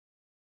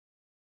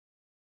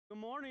Good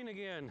morning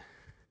again.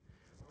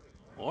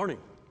 Morning.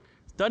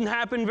 Doesn't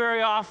happen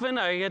very often.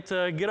 I get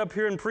to get up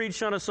here and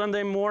preach on a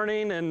Sunday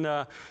morning, and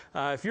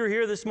if you're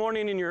here this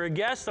morning and you're a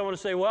guest, I want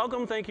to say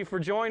welcome. Thank you for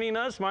joining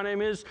us. My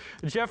name is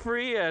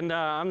Jeffrey, and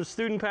I'm the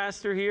student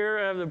pastor here.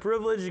 I have the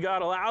privilege,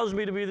 God allows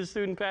me to be the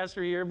student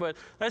pastor here, but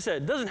like I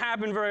said, it doesn't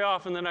happen very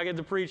often that I get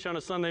to preach on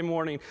a Sunday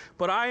morning,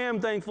 but I am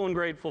thankful and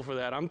grateful for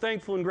that. I'm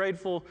thankful and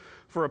grateful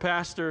for a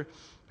pastor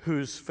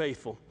who's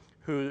faithful.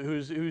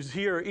 Who's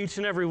here each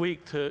and every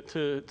week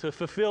to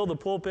fulfill the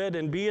pulpit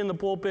and be in the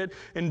pulpit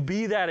and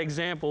be that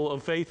example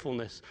of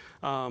faithfulness.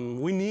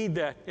 We need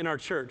that in our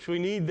church. We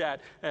need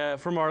that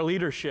from our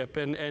leadership,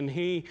 and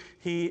he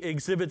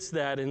exhibits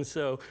that, and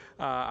so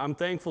I'm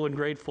thankful and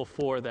grateful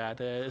for that.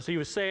 As he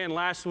was saying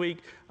last week,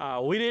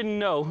 we didn't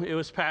know it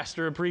was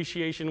Pastor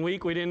Appreciation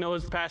Week. We didn't know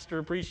it was Pastor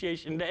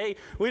Appreciation Day.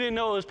 We didn't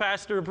know it was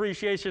Pastor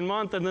Appreciation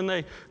Month, and then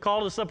they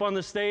called us up on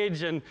the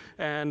stage, and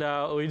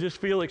we just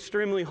feel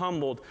extremely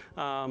humbled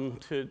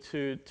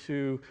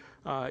to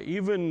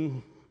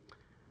even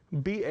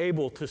be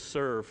able to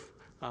serve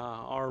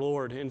our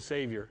Lord and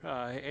Savior.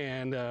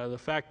 And the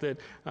fact that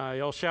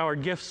y'all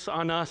showered gifts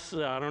on us,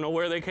 I don't know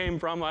where they came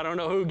from, I don't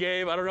know who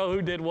gave, I don't know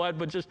who did what,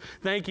 but just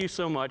thank you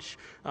so much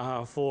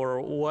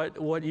for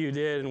what you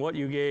did and what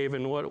you gave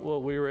and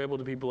what we were able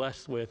to be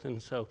blessed with.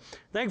 And so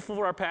thankful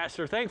for our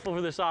pastor, thankful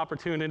for this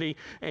opportunity.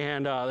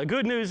 And the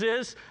good news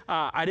is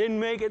I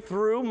didn't make it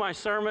through my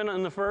sermon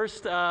in the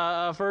first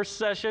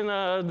session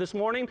this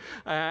morning,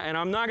 and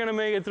I'm not going to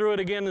make it through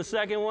it again the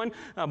second one,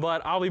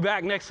 but I'll be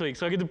back next week.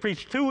 So I get to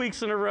preach 2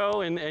 weeks in a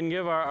row and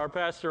give our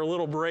pastor a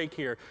little break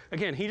here.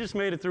 Again, he just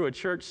made it through a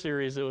church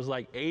series that was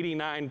like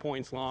 89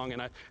 points long,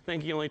 and I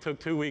think he only took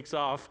 2 weeks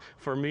off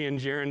for me and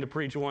Jaron to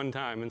preach one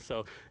time, and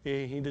so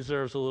he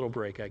deserves a little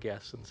break, I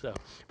guess. And so,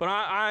 but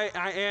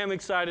I am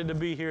excited to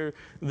be here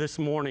this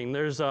morning.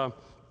 There's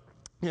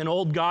an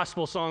old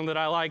gospel song that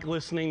I like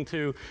listening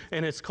to,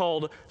 and it's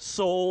called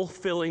Soul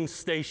Filling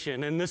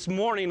Station. And this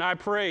morning, I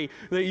pray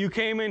that you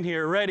came in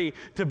here ready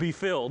to be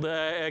filled.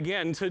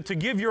 Again, to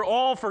give your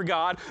all for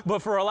God,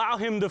 but allow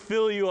Him to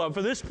fill you up,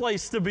 for this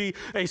place to be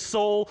a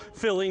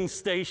soul-filling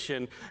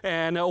station.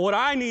 And what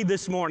I need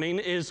this morning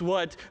is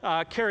what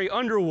Carrie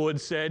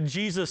Underwood said,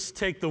 Jesus,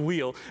 take the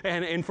wheel.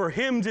 And for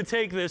Him to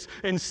take this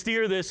and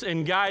steer this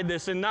and guide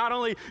this. And not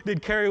only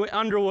did Carrie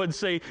Underwood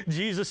say,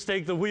 Jesus,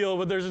 take the wheel,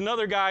 but there's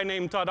another guy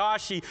named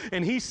Tadashi,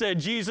 and he said,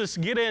 Jesus,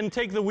 get in,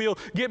 take the wheel,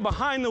 get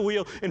behind the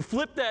wheel, and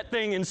flip that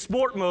thing in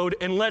sport mode,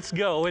 and let's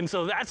go. And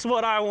so that's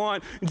what I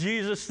want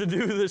Jesus to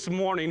do this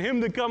morning,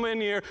 Him to come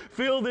in here,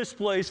 fill this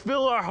place,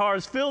 fill our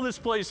hearts, fill this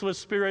place with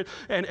Spirit,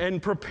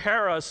 and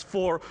prepare us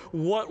for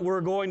what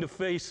we're going to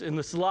face in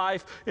this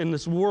life, in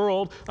this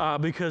world,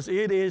 because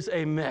it is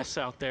a mess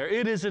out there.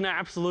 It is an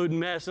absolute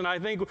mess, and I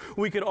think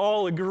we could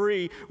all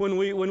agree when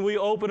we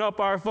open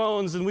up our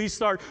phones and we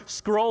start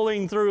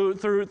scrolling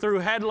through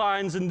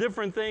headlines and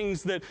different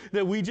things that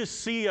we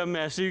just see a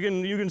mess. You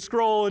can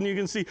scroll and you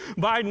can see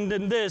Biden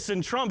did this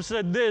and Trump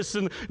said this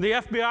and the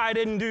FBI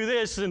didn't do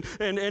this and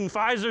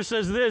Pfizer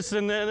says this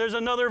and there's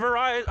another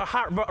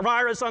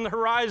virus on the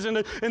horizon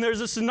and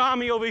there's a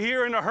tsunami over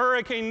here and a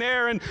hurricane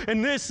there and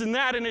this and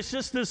that, and it's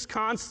just this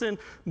constant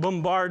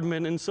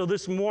bombardment. And so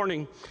this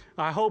morning,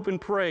 I hope and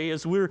pray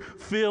as we're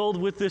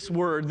filled with this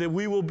word that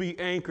we will be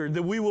anchored,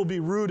 that we will be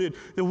rooted,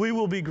 that we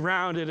will be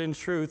grounded in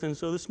truth. And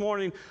so this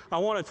morning, I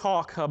want to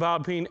talk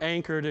about being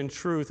anchored in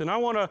truth. And I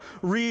want to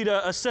read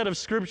a set of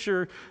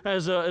scripture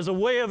as a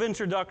way of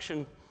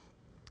introduction.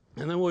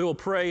 And then we will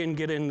pray and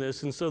get in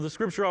this. And so the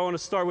scripture I want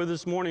to start with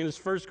this morning is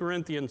 1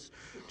 Corinthians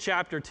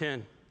chapter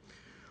 10.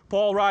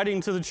 Paul, writing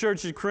to the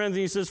church at Corinth,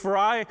 he says, "For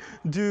I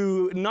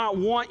do not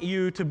want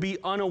you to be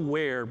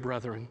unaware,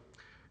 brethren."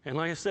 And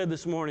like I said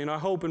this morning, I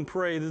hope and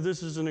pray that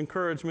this is an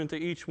encouragement to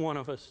each one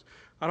of us.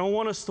 I don't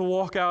want us to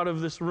walk out of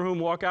this room,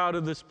 walk out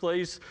of this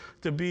place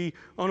to be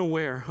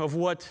unaware of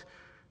what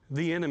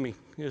the enemy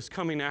is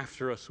coming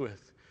after us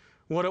with.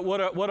 What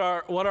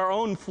our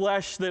own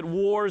flesh that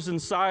wars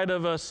inside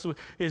of us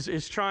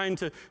is trying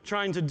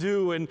to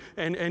do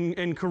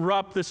and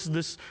corrupt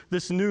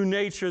this new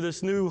nature,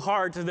 this new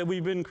heart that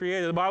we've been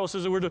created. The Bible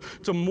says that we're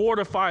to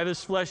mortify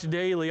this flesh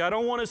daily. I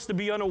don't want us to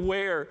be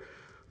unaware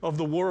of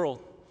the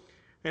world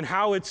and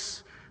how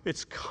it's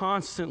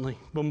constantly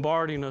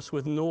bombarding us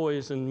with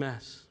noise and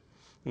mess.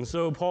 And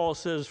so Paul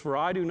says, "For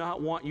I do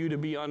not want you to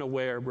be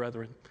unaware,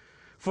 brethren."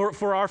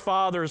 For our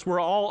fathers were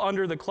all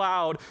under the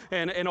cloud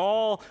and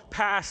all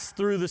passed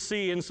through the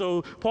sea. And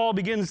so Paul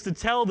begins to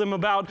tell them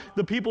about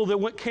the people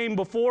that came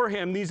before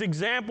him, these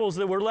examples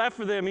that were left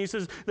for them. He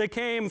says they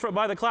came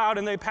by the cloud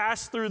and they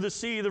passed through the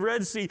sea, the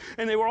Red Sea,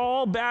 and they were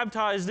all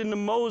baptized into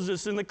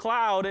Moses in the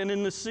cloud and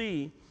in the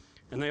sea.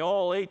 And they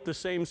all ate the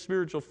same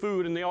spiritual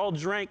food, and they all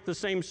drank the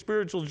same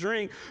spiritual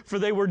drink, for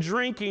they were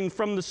drinking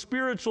from the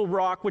spiritual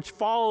rock which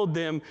followed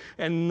them,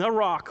 and the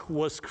rock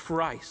was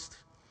Christ.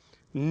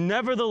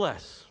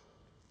 Nevertheless,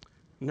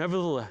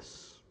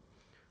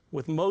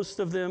 with most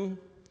of them,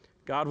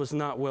 God was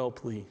not well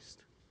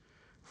pleased,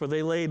 for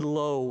they laid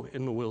low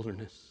in the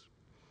wilderness.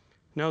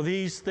 Now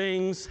these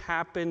things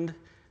happened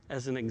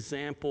as an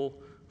example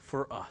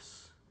for us.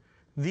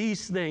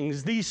 These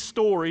things, these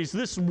stories,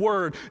 this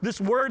word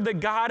that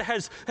God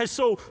has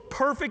so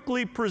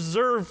perfectly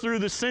preserved through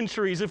the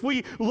centuries. If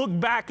we look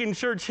back in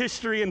church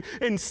history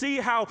and see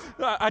how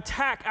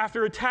attack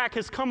after attack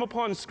has come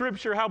upon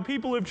Scripture, how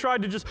people have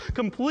tried to just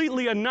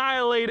completely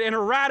annihilate and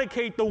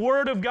eradicate the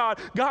Word of God,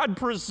 God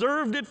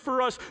preserved it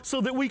for us so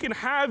that we can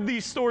have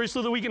these stories,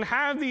 so that we can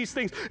have these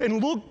things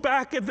and look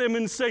back at them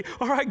and say,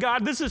 all right,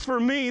 God, this is for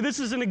me. This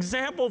is an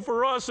example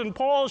for us. And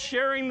Paul's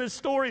sharing this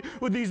story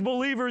with these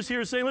believers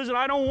here saying, listen,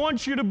 I don't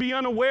want you to be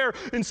unaware,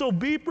 and so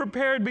be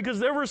prepared, because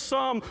there were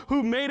some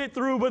who made it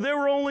through, but there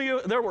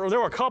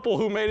were a couple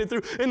who made it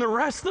through, and the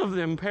rest of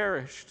them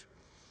perished.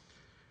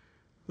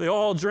 They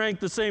all drank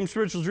the same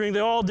spiritual drink. They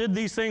all did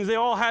these things. They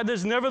all had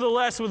this.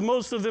 Nevertheless, with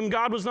most of them,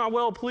 God was not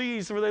well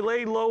pleased, for they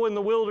laid low in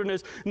the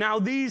wilderness. Now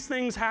these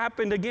things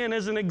happened again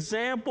as an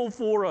example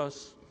for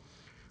us,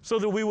 so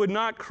that we would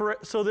not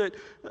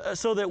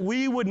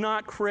we would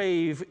not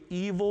crave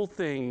evil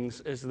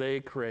things as they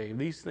crave.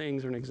 These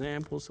things are an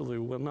example so that we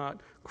will not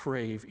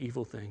crave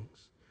evil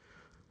things.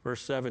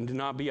 Verse 7, do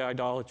not be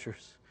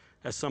idolaters,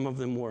 as some of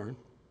them were.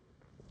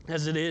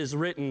 As it is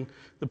written,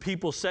 the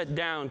people sat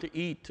down to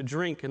eat, to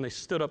drink, and they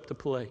stood up to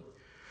play.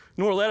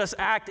 Nor let us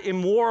act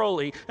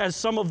immorally, as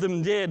some of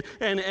them did,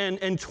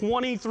 and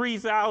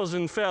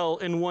 23,000 fell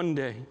in one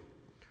day.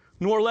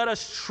 Nor let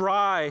us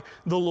try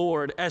the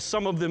Lord, as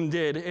some of them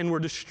did, and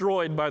were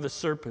destroyed by the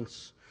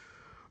serpents.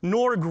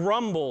 Nor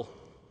grumble,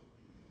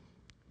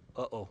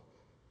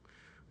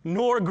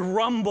 nor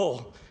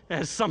grumble,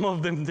 as some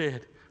of them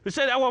did. Let's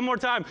say that one more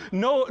time.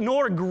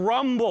 Nor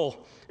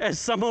grumble, as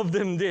some of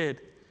them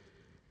did,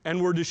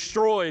 and were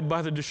destroyed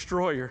by the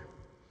destroyer.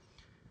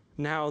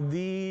 Now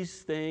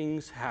these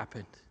things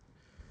happened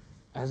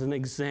as an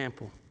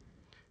example,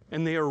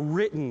 and they are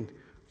written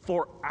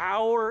for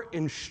our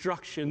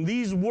instruction.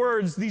 These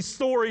words, these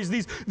stories,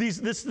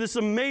 this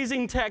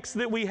amazing text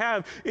that we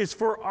have is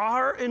for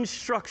our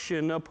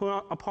instruction,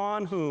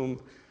 upon whom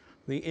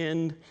the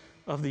end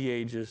of the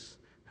ages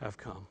have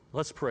come.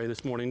 Let's pray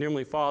this morning. Dear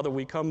Heavenly Father,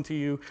 we come to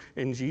you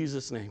in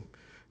Jesus' name.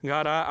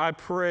 God, I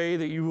pray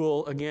that you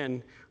will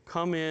again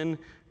come in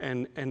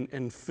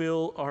and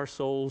fill our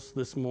souls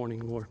this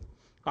morning, Lord.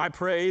 I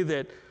pray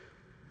that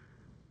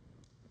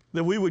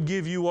we would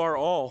give you our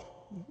all.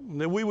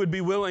 That we would be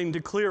willing to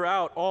clear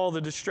out all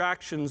the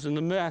distractions and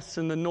the mess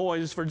and the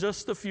noise for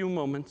just a few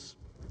moments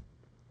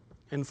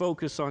and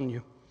focus on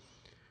you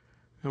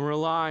and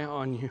rely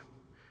on you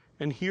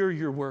and hear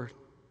your word.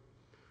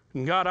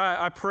 And God,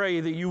 I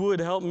pray that you would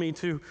help me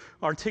to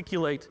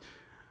articulate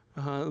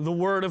the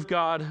word of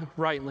God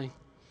rightly.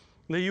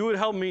 That you would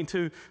help me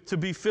to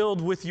be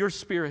filled with your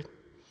Spirit.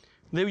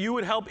 That you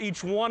would help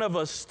each one of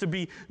us to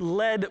be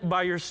led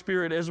by your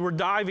Spirit as we're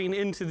diving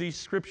into these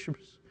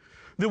scriptures.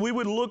 That we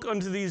would look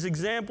unto these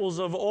examples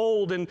of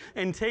old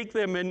and take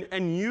them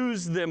and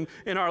use them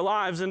in our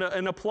lives and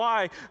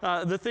apply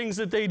the things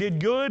that they did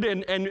good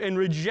and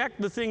reject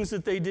the things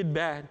that they did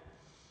bad.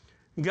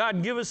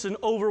 God, give us an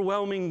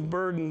overwhelming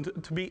burden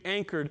to be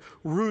anchored,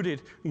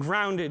 rooted,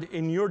 grounded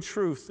in your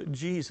truth,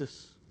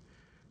 Jesus.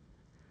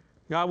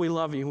 God, we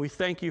love you. We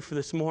thank you for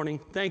this morning.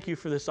 Thank you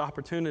for this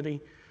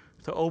opportunity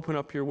to open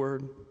up your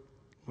word.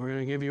 We're going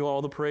to give you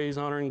all the praise,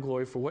 honor, and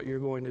glory for what you're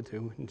going to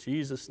do. In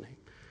Jesus' name,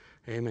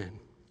 amen.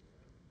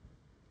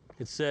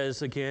 It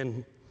says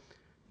again,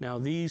 now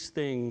these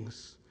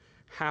things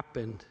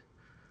happened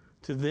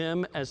to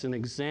them as an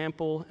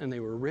example, and they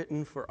were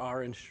written for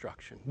our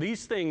instruction.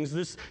 These things,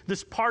 this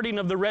parting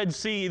of the Red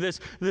Sea, this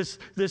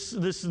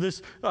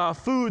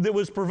food that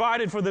was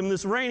provided for them,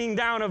 this raining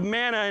down of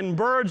manna and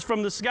birds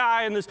from the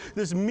sky, and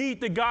this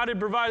meat that God had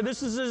provided,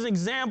 this is an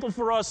example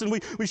for us, and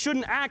we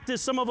shouldn't act as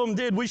some of them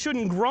did. We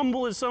shouldn't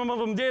grumble as some of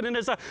them did. And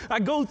as I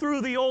go through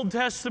the Old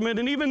Testament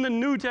and even the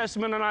New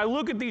Testament, and I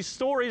look at these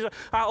stories,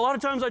 a lot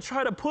of times I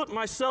try to put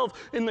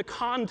myself in the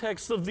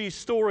context of these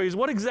stories.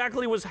 What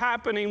exactly was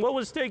happening? What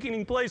was taking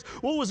place?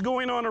 What was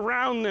going on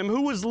around them?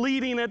 Who was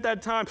leading at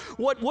that time?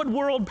 What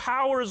world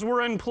powers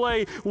were in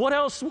play? Where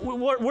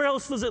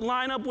else does it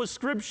line up with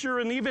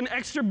Scripture and even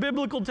extra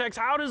biblical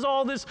texts? How does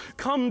all this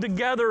come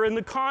together in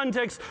the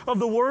context of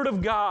the Word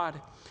of God?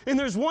 And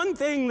there's one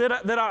thing that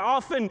I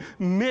often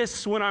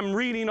miss when I'm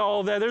reading all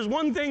of that. There's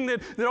one thing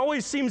that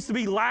always seems to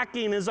be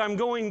lacking as I'm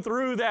going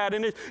through that,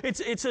 and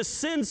it's a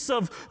sense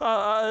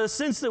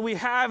that we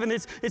have, and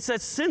it's that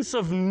sense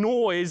of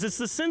noise. It's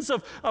the sense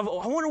of I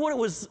wonder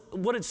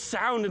what it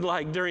sounded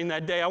like during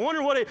that day. I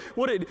wonder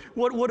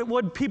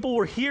what people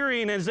were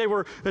hearing as they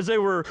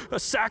were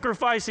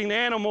sacrificing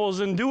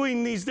animals and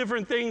doing these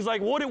different things.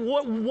 Like what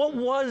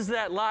was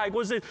that like?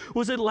 Was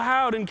it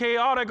loud and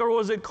chaotic, or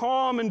was it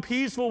calm and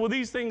peaceful with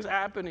these things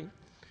happening?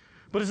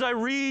 But as I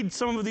read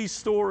some of these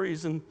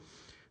stories and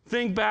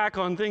think back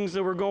on things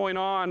that were going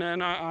on,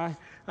 and I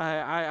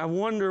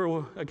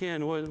wonder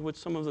again what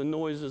some of the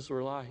noises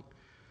were like.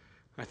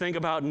 I think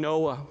about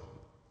Noah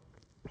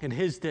in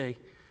his day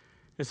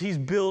as he's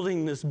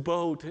building this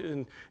boat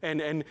and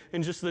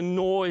just the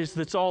noise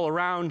that's all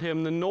around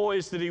him, the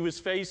noise that he was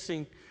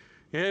facing.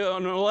 Yeah,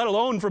 let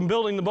alone from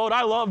building the boat.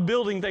 I love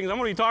building things. I'm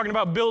going to be talking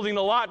about building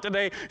a lot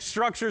today,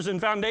 structures and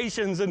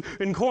foundations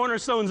and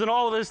cornerstones and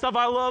all of this stuff.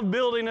 I love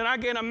building, and I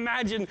can't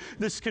imagine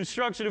this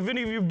construction. If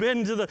any of you have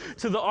been to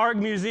the Art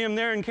Museum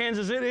there in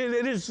Kansas, it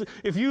is,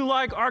 if you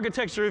like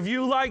architecture, if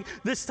you like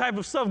this type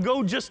of stuff,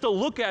 go just to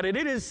look at it.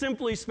 It is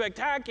simply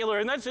spectacular,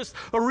 and that's just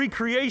a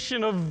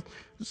recreation of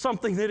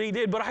something that he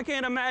did. But I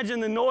can't imagine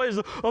the noise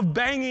of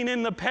banging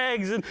in the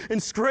pegs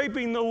and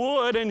scraping the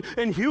wood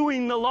and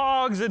hewing the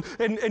logs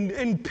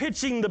and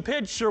pitching the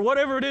pitch or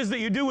whatever it is that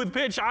you do with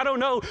pitch. I don't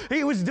know.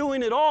 He was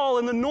doing it all,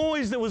 and the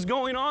noise that was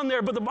going on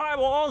there. But the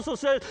Bible also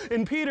says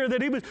in Peter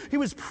that he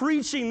was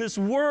preaching this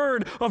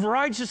word of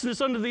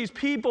righteousness unto these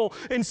people.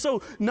 And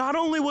so not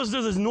only was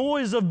there this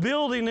noise of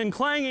building and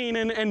clanging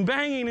and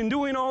banging and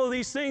doing all of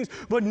these things,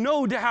 but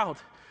no doubt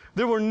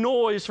there were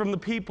noise from the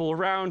people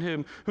around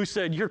him who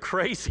said, "You're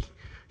crazy.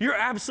 You're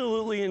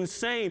absolutely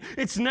insane.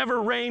 It's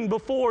never rained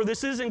before.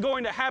 This isn't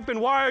going to happen.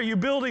 Why are you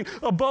building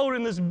a boat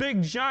in this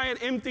big,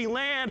 giant, empty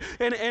land?"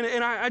 And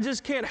I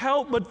just can't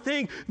help but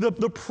think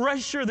the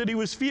pressure that he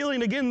was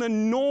feeling, again, the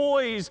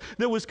noise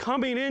that was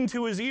coming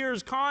into his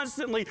ears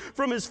constantly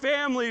from his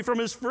family, from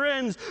his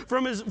friends,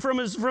 from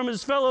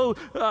his fellow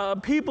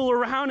people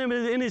around him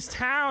in his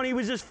town. He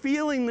was just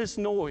feeling this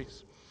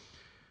noise.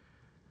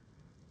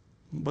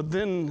 But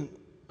then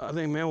I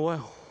think, man,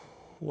 well,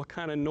 what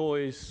kind of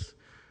noise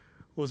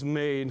was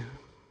made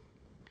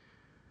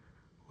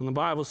when the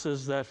Bible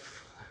says that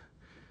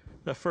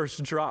that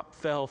first drop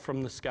fell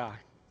from the sky?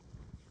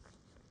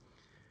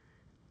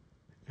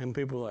 And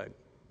people were like,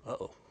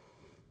 uh-oh.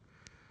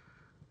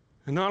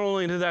 And not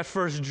only did that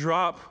first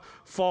drop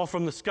fall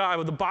from the sky,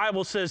 but the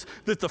Bible says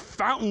that the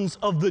fountains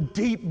of the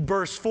deep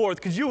burst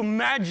forth. Could you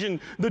imagine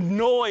the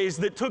noise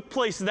that took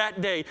place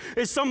that day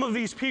as some of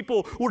these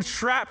people were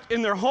trapped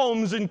in their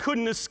homes and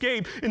couldn't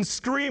escape and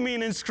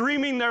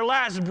screaming their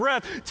last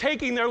breath,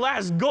 taking their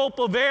last gulp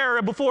of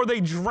air before they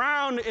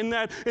drowned in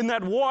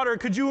that water?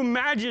 Could you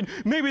imagine?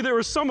 Maybe there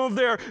were some of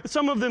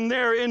them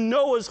there in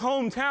Noah's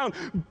hometown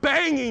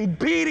banging,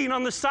 beating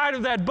on the side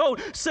of that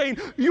boat saying,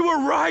 you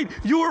were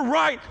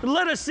right,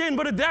 let us in.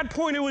 But at that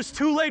point it was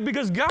too late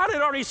because God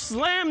had already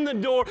slammed the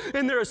door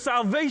and their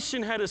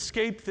salvation had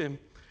escaped them.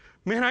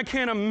 Man, I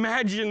can't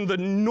imagine the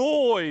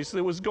noise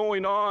that was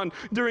going on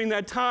during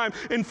that time.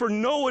 And for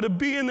Noah to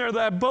be in there,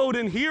 that boat,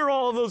 and hear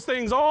all of those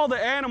things, all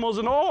the animals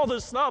and all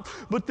this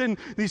stuff. But then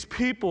these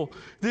people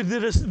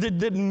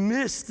that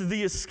missed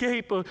the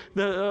escape of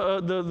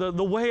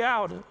the way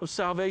out of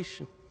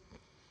salvation.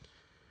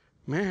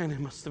 Man, it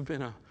must have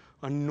been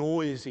a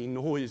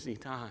noisy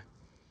time.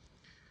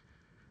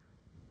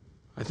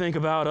 I think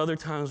about other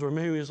times where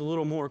maybe it's a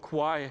little more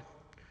quiet,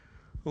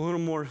 a little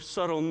more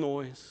subtle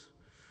noise.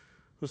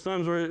 There's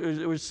times where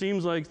it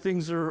seems like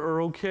things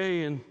are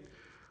okay, and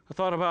I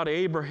thought about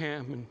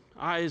Abraham and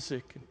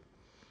Isaac. And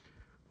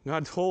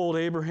God told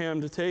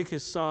Abraham to take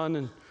his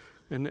son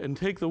and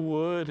take the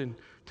wood and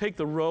take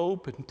the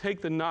rope and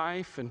take the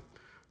knife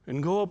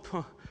and go up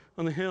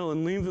on the hill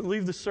and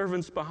leave the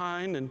servants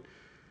behind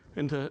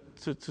and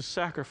to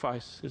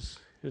sacrifice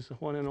his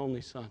one and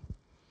only son.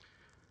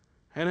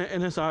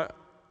 And as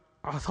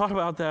I thought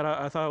about that,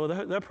 I thought,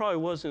 well, that probably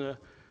wasn't a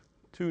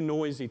too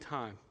noisy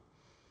time.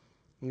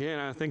 Again,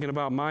 I'm thinking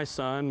about my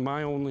son,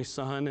 my only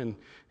son,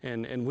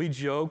 and we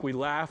joke, we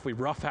laugh, we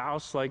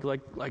roughhouse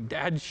like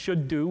dads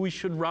should do. We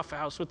should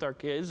roughhouse with our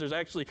kids. There's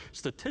actually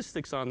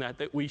statistics on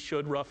that we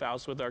should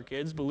roughhouse with our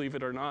kids, believe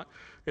it or not.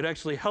 It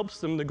actually helps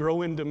them to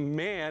grow into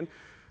man.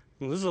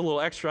 And this is a little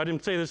extra. I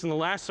didn't say this in the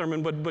last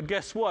sermon, but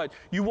guess what?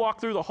 You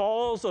walk through the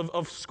halls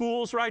of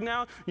schools right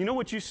now, you know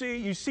what you see?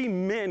 You see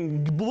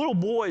men, little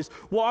boys,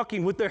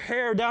 walking with their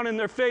hair down in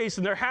their face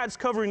and their hats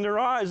covering their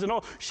eyes and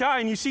all shy,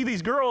 and you see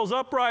these girls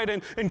upright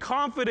and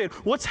confident.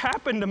 What's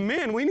happened to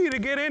men? We need to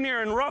get in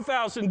here and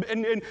roughhouse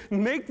and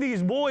make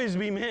these boys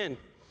be men.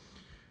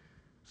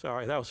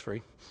 Sorry, that was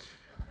free.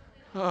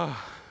 But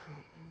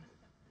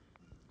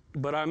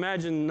I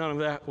imagine none of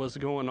that was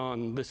going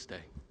on this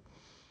day.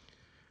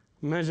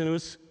 Imagine it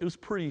was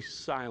pretty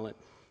silent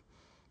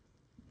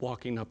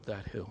walking up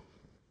that hill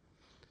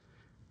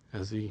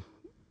as he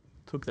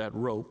took that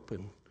rope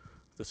and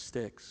the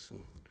sticks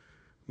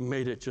and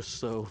made it just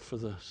so for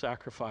the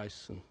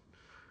sacrifice. And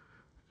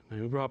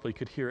you probably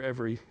could hear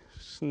every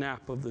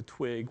snap of the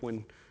twig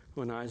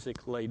when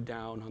Isaac laid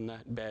down on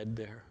that bed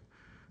there,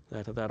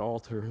 that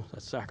altar,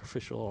 that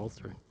sacrificial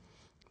altar,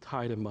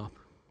 tied him up.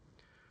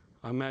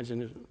 I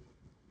imagine it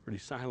pretty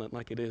silent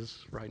like it is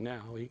right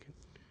now. You can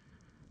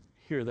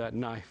hear that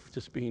knife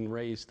just being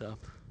raised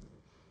up.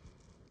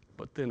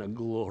 But then a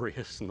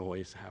glorious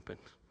noise happened.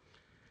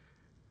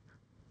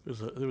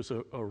 There was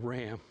a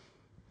ram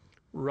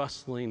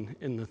rustling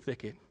in the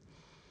thicket.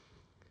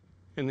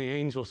 And the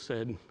angel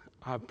said,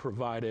 I've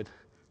provided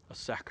a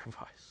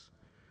sacrifice.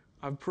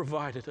 I've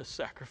provided a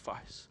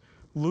sacrifice.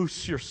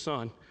 Loose your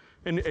son.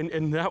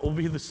 And that will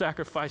be the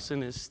sacrifice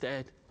in his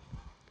stead.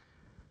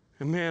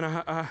 And man,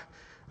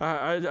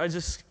 I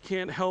just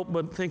can't help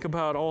but think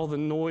about all the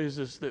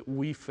noises that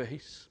we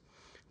face,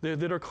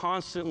 that are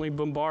constantly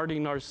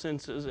bombarding our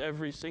senses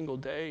every single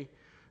day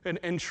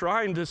and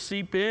trying to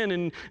seep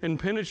in and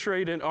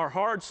penetrate in our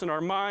hearts and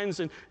our minds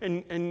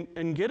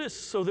and get us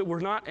so that we're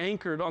not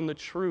anchored on the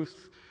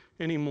truth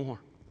anymore.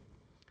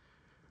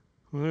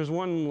 Well, there's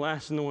one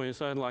last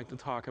noise I'd like to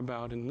talk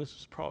about, and this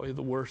is probably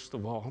the worst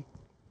of all.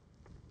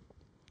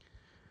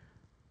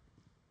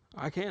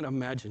 I can't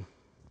imagine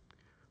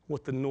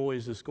what the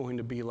noise is going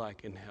to be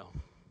like in hell.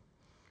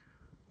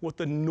 What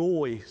the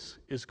noise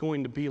is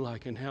going to be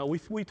like in hell.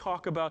 We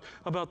talk about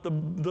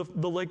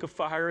the lake of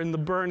fire and the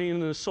burning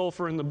and the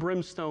sulfur and the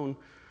brimstone,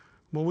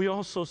 but we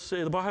also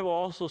say, the Bible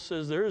also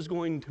says there is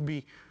going to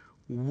be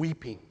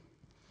weeping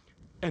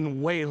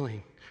and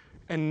wailing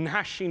and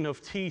gnashing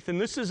of teeth. And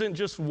this isn't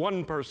just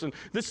one person.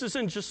 This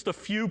isn't just a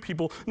few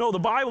people. No, the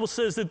Bible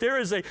says that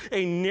there is a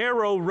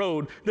narrow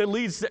road that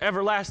leads to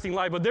everlasting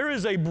life, but there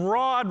is a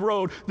broad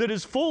road that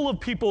is full of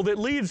people that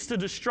leads to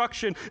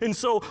destruction. And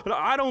so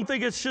I don't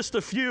think it's just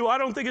a few. I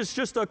don't think it's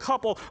just a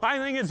couple. I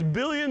think it's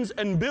billions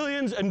and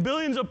billions and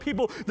billions of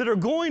people that are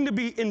going to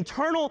be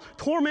eternal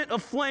torment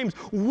of flames,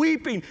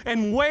 weeping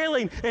and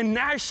wailing and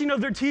gnashing of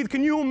their teeth.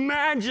 Can you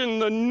imagine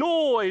the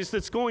noise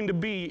that's going to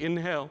be in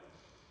hell?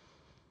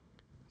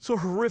 It's a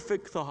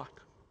horrific thought,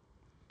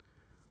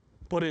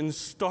 but in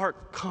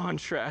stark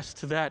contrast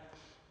to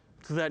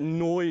that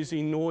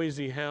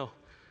noisy hell,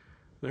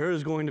 there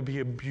is going to be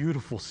a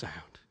beautiful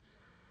sound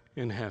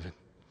in heaven.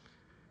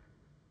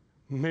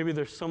 Maybe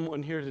there's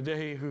someone here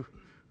today who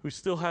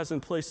still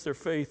hasn't placed their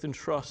faith and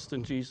trust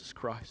in Jesus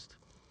Christ,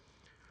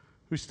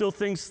 who still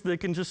thinks they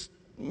can just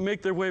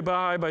make their way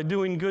by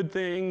doing good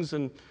things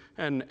and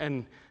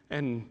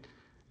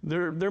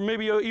they're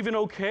maybe even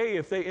okay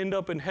if they end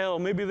up in hell.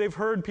 Maybe they've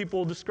heard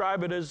people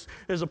describe it as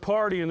a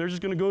party, and they're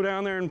just going to go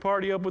down there and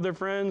party up with their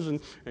friends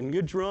and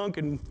get drunk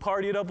and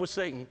party it up with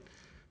Satan.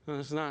 No,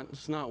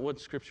 that's not what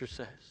Scripture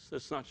says.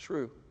 That's not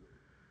true.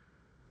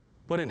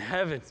 But in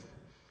heaven,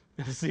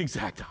 it's the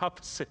exact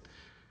opposite.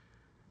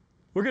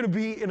 We're going to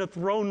be in a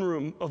throne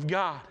room of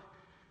God,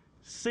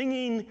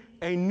 singing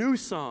a new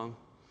song,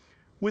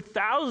 with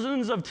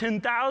thousands of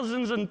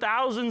 10,000s and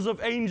thousands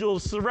of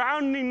angels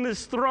surrounding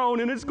this throne,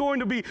 and it's going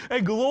to be a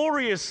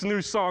glorious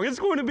new song. It's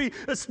going to be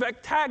a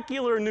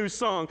spectacular new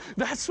song.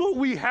 That's what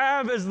we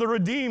have as the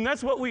redeemed.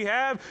 That's what we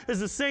have as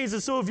the saints.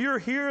 And so if you're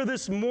here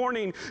this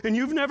morning and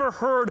you've never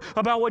heard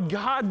about what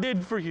God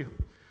did for you,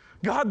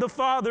 God the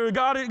Father,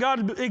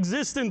 God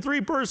exists in three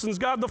persons,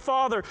 God the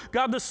Father,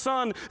 God the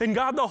Son, and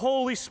God the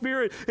Holy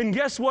Spirit. And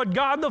guess what?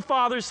 God the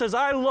Father says,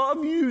 I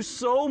love you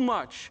so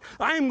much.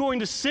 I am going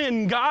to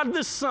send God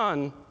the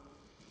Son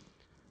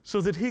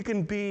so that he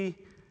can be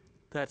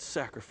that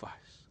sacrifice.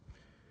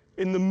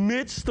 In the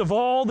midst of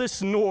all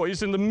this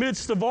noise, in the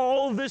midst of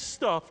all of this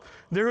stuff,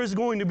 there is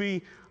going to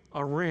be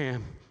a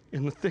ram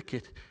in the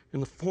thicket in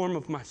the form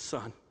of my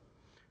Son.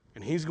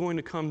 And he's going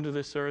to come to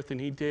this earth,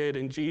 and he did.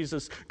 And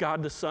Jesus,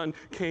 God the Son,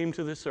 came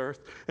to this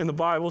earth. And the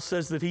Bible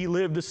says that he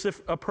lived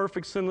a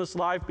perfect sinless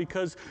life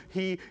because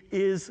he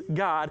is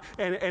God.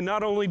 And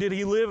not only did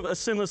he live a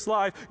sinless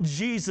life,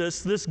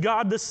 Jesus, this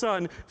God the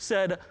Son,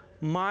 said,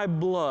 my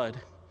blood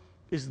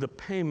is the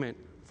payment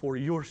for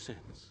your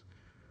sins.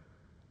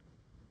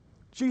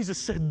 Jesus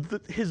said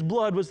that his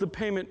blood was the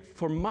payment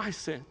for my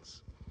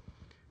sins.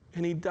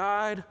 And he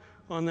died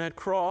on that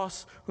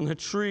cross, on the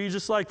tree,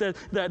 just like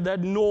that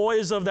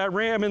noise of that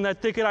ram in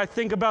that thicket. I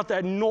think about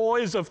that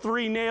noise of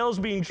 3 nails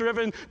being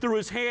driven through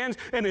his hands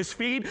and his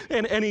feet,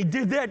 and he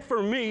did that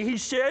for me. He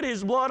shed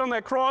his blood on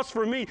that cross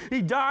for me.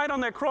 He died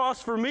on that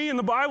cross for me, and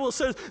the Bible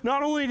says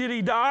not only did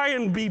he die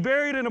and be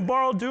buried in a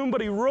borrowed tomb,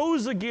 but he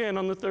rose again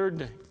on the 3rd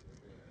day.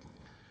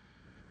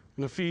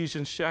 In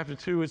Ephesians chapter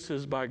 2, it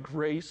says, by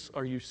grace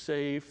are you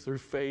saved through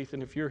faith.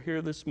 And if you're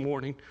here this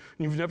morning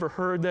and you've never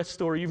heard that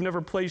story, you've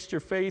never placed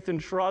your faith and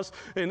trust,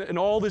 and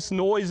all this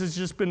noise has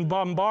just been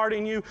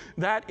bombarding you,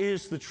 that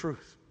is the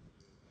truth.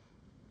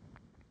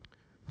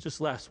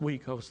 Just last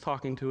week, I was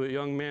talking to a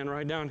young man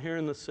right down here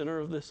in the center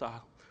of this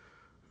aisle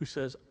who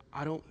says,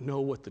 I don't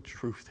know what the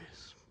truth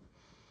is.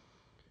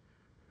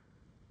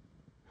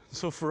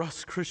 So for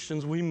us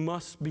Christians, we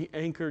must be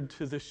anchored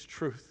to this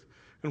truth.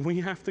 And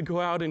we have to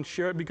go out and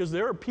share it because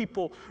there are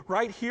people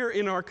right here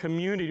in our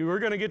community. We're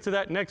going to get to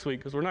that next week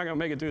because we're not going to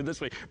make it through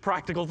this week.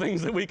 Practical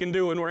things that we can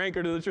do when we're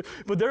anchored to the truth.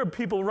 But there are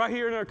people right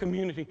here in our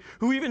community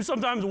who even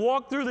sometimes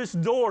walk through this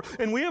door,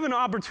 and we have an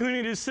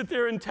opportunity to sit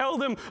there and tell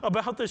them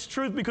about this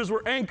truth because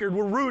we're anchored,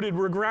 we're rooted,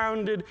 we're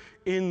grounded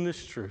in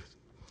this truth.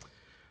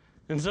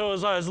 And so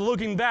as I was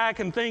looking back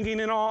and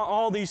thinking in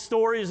all these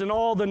stories and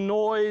all the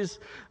noise,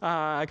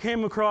 I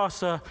came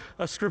across a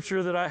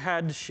scripture that I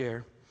had to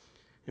share.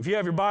 If you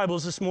have your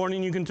Bibles this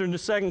morning, you can turn to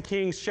 2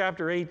 Kings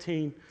chapter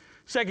 18.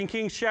 2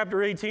 Kings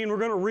chapter 18, we're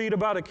going to read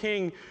about a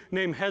king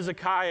named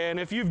Hezekiah. And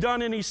if you've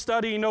done any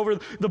studying over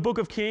the book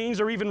of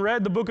Kings or even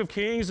read the book of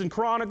Kings and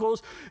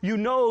Chronicles, you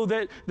know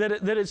that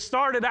it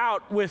started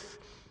out with,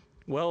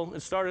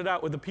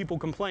 the people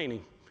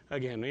complaining.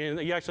 Again,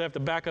 you actually have to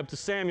back up to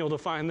Samuel to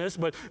find this,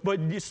 but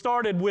it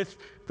started with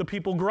the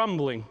people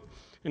grumbling.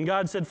 And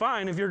God said,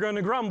 fine, if you're going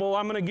to grumble,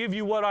 I'm going to give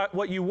you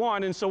what you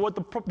want. And so what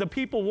the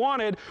people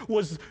wanted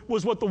was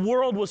what the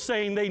world was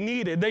saying they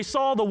needed. They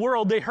saw the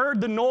world, they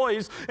heard the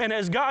noise, and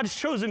as God's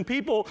chosen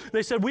people,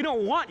 they said, we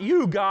don't want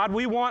you, God,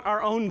 we want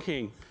our own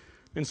king.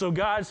 And so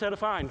God said,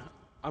 fine,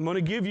 I'm going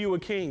to give you a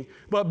king,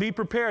 but be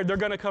prepared. They're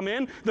going to come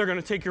in, they're going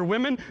to take your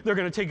women, they're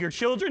going to take your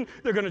children,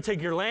 they're going to take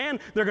your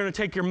land, they're going to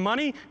take your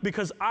money,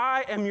 because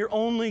I am your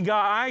only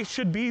God. I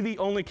should be the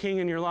only king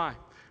in your life.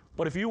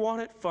 But if you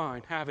want it,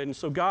 fine, have it. And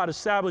so God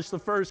established the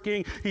first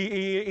king.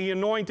 He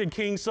anointed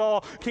King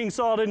Saul. King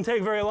Saul didn't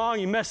take very long.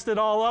 He messed it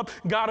all up.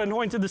 God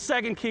anointed the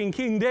second king,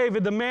 King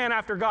David, the man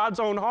after God's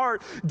own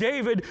heart.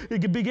 David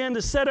began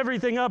to set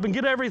everything up and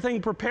get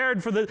everything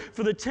prepared for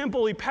the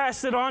temple. He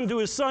passed it on to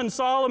his son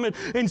Solomon.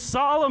 And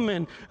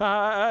Solomon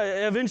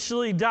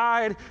eventually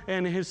died,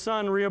 and his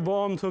son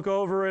Rehoboam took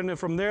over. And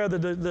from there,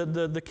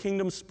 the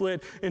kingdom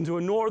split into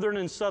a northern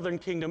and southern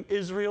kingdom,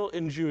 Israel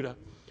and Judah.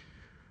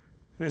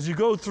 And as you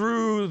go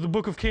through the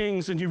book of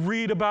Kings and you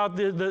read about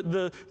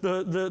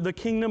the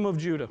kingdom of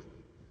Judah,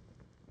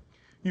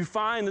 you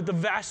find that the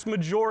vast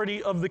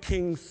majority of the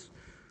kings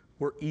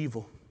were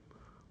evil,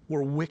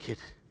 were wicked.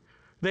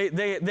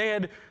 They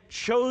had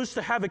chose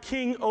to have a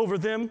king over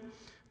them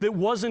that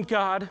wasn't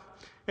God,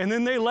 and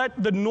then they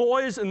let the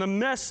noise and the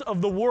mess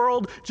of the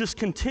world just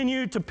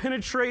continue to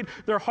penetrate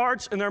their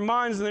hearts and their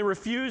minds, and they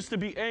refused to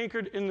be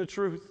anchored in the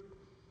truth.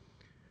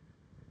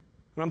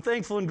 And I'm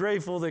thankful and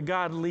grateful that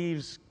God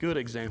leaves good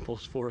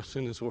examples for us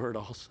in His Word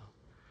also.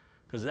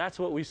 Because that's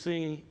what we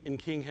see in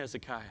King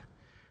Hezekiah.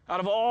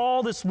 Out of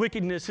all this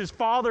wickedness, his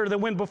father that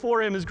went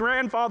before him, his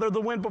grandfather that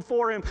went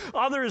before him,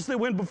 others that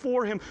went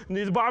before him, in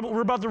the Bible,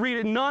 we're about to read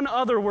it, none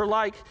other were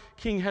like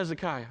King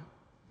Hezekiah.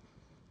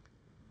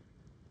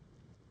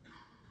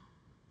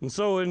 And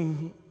so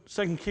in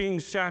 2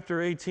 Kings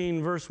chapter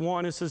 18, verse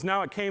 1, it says,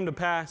 now it came to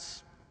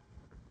pass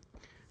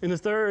in the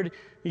third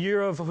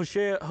year of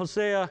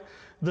Hosea,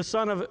 the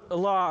son of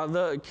Elah,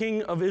 the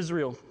king of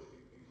Israel,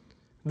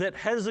 that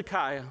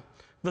Hezekiah,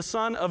 the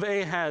son of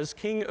Ahaz,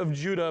 king of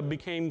Judah,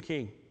 became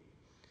king.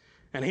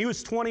 And he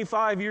was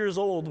 25 years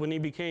old when he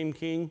became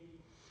king,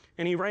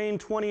 and he reigned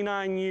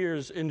 29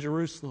 years in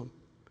Jerusalem.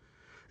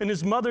 And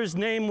his mother's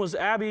name was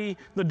Abi,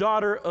 the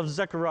daughter of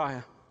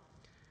Zechariah.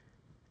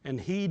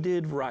 And he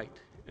did right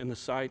in the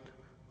sight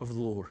of the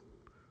Lord,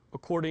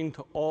 according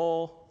to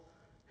all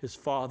his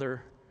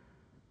father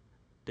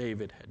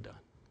David had done.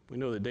 We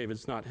know that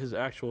David's not his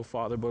actual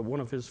father, but one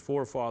of his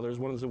forefathers,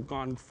 one that have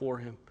gone before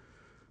him.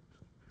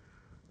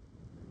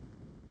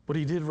 But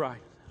he did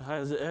right.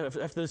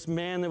 After this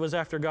man that was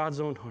after God's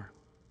own heart,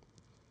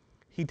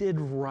 he did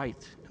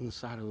right in the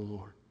sight of the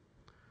Lord.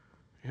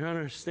 You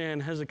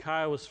understand,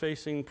 Hezekiah was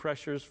facing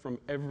pressures from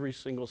every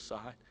single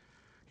side.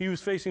 He was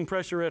facing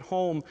pressure at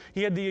home.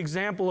 He had the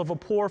example of a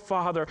poor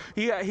father.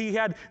 He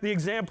had the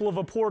example of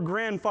a poor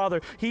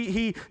grandfather.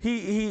 He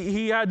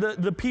had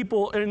the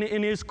people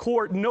in his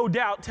court, no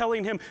doubt,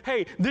 telling him,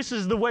 hey, this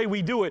is the way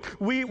we do it.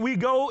 We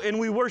go and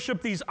we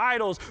worship these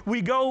idols.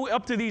 We go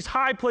up to these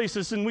high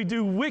places and we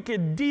do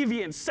wicked,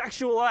 deviant,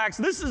 sexual acts.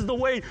 This is the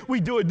way we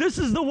do it. This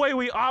is the way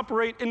we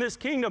operate in this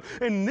kingdom.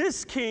 And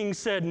this king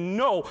said,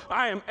 no,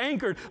 I am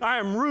anchored. I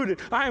am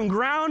rooted. I am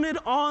grounded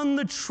on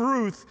the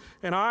truth.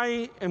 And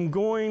I am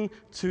going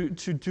to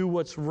do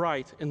what's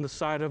right in the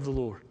sight of the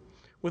Lord.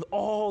 With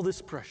all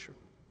this pressure,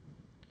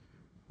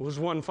 was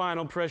one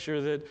final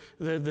pressure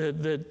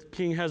that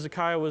King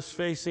Hezekiah was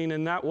facing,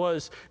 and that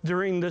was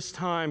during this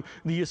time,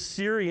 the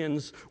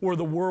Assyrians were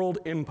the world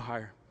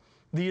empire.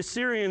 The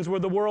Assyrians were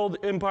the world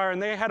empire,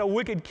 and they had a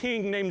wicked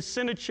king named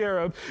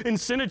Sennacherib. And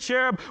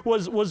Sennacherib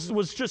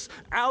was just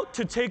out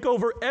to take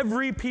over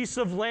every piece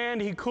of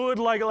land he could,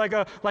 like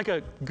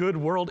a good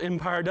world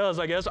empire does,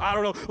 I guess. I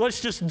don't know. Let's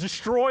just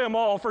destroy them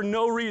all for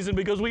no reason,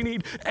 because we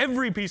need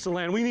every piece of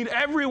land. We need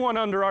everyone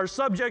under our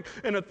subject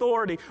and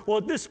authority. Well,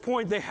 at this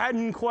point, they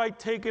hadn't quite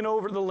taken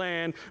over the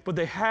land, but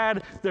they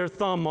had their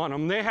thumb on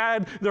them. They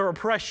had their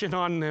oppression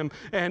on them.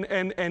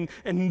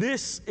 And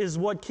this is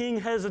what King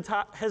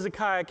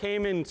Hezekiah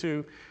came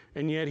into,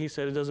 and yet he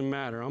said, it doesn't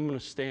matter. I'm going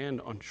to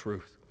stand on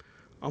truth.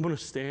 I'm going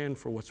to stand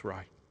for what's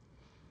right.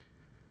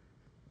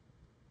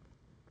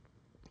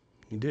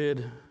 He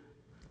did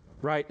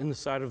right in the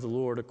sight of the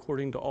Lord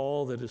according to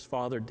all that his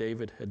father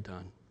David had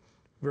done.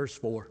 Verse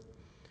 4.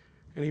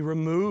 And he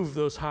removed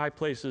those high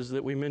places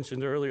that we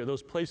mentioned earlier,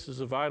 those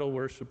places of idol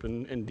worship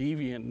and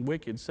deviant and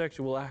wicked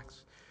sexual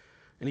acts.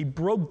 And he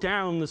broke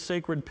down the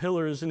sacred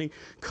pillars, and he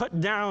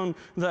cut down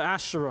the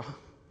Asherah.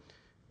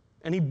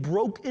 And he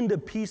broke into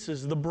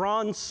pieces the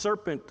bronze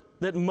serpent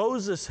that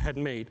Moses had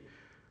made,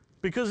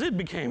 because it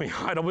became an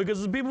idol,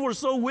 because the people were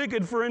so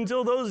wicked, for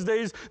until those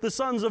days the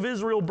sons of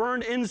Israel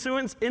burned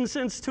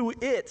incense to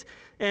it,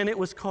 and it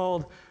was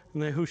called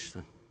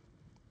Nehushtan.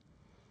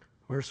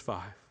 Verse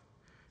 5.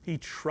 He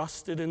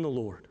trusted in the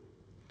Lord,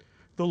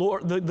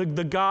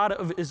 the God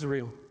of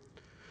Israel,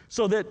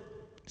 so that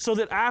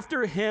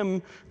after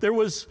him there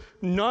was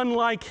none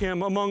like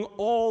him among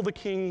all the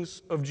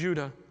kings of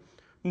Judah,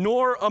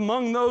 nor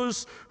among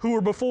those who were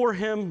before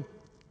him.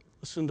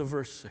 Listen to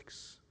verse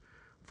 6.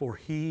 for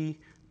he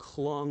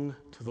clung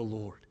to the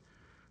Lord.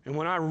 And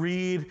when I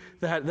read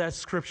that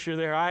scripture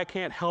there, I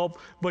can't help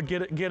but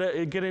get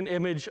an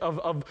image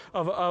of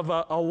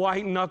a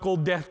white-knuckle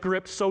death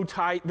grip so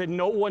tight that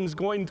no one's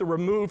going to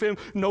remove him,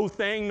 no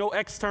thing, no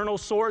external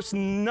source,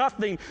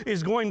 nothing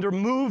is going to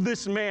remove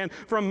this man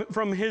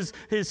from his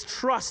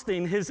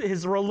trusting,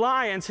 his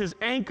reliance, his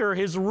anchor,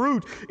 his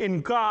root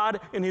in God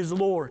and his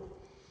Lord.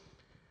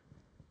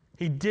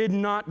 He did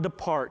not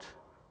depart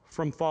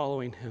from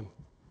following him,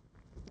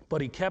 but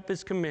he kept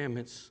his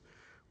commandments,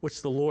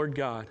 which the Lord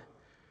God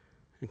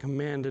and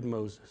commanded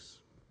Moses.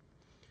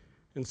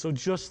 And so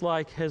just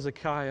like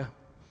Hezekiah,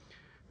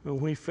 when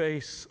we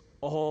face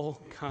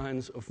all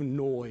kinds of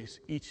noise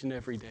each and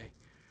every day,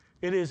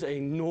 it is a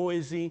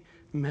noisy,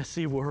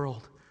 messy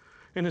world.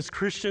 And as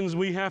Christians,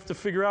 we have to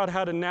figure out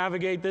how to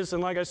navigate this.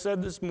 And like I said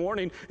this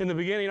morning in the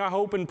beginning, I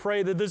hope and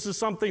pray that this is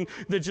something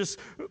that just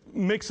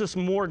makes us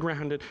more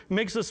grounded,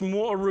 makes us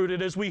more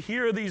rooted as we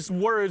hear these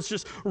words,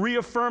 just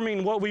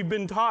reaffirming what we've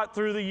been taught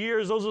through the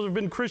years. Those who have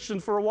been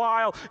Christians for a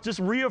while, just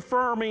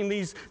reaffirming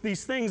these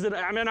things that,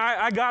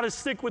 I got to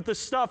stick with this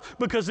stuff,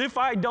 because if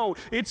I don't,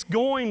 it's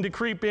going to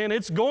creep in,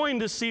 it's going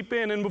to seep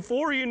in. And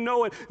before you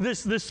know it,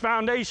 this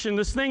foundation,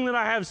 this thing that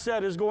I have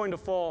said is going to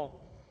fall.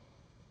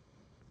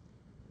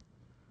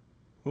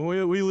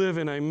 We live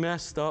in a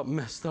messed up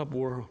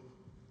world.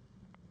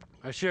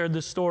 I shared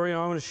this story, and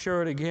I'm going to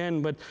share it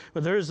again, but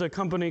there's a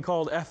company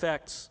called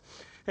FX,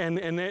 and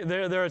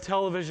they're a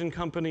television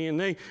company, and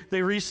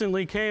they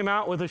recently came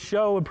out with a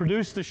show and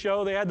produced a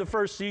show. They had the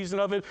first season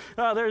of it.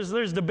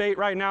 There's debate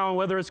right now on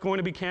whether it's going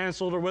to be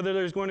canceled or whether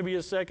there's going to be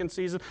a second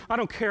season. I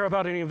don't care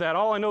about any of that.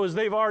 All I know is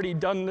they've already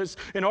done this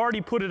and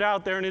already put it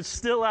out there, and it's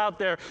still out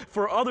there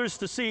for others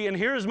to see. And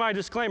here's my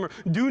disclaimer: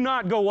 do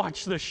not go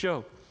watch this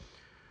show.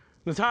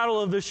 The title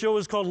of this show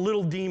is called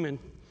Little Demon,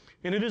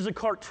 and it is a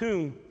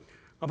cartoon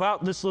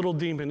about this little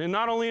demon. And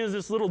not only is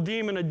this little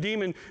demon a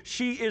demon,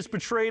 she is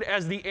portrayed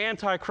as the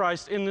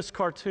Antichrist in this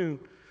cartoon.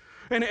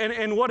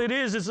 And what it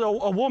is a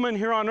woman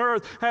here on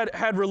earth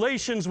had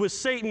relations with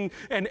Satan,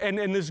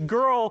 and this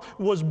girl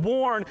was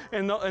born,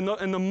 and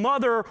the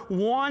mother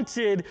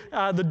wanted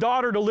the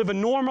daughter to live a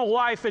normal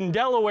life in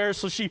Delaware,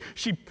 so she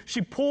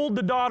pulled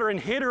the daughter and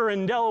hid her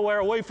in Delaware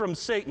away from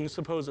Satan,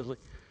 supposedly,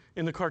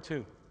 in the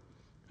cartoon.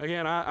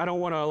 Again, I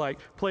don't want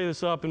to play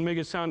this up and make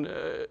it sound,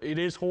 it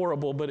is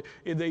horrible, but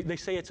they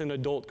say it's an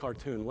adult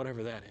cartoon,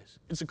 whatever that is.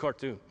 It's a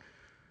cartoon.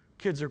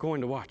 Kids are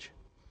going to watch it.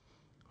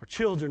 Our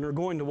children are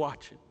going to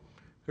watch it.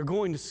 They're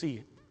going to see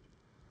it.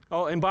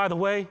 Oh, and by the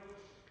way,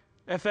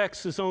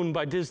 FX is owned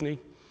by Disney.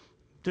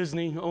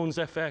 Disney owns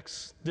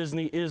FX.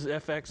 Disney is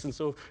FX, and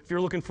so if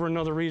you're looking for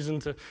another reason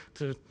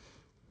to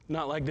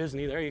not like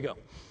Disney, there you go.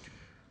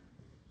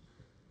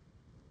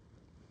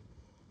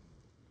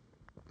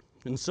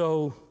 And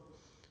so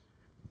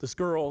this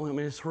girl,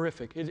 it's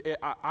horrific.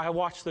 I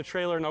watched the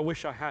trailer and I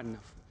wish I had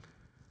enough.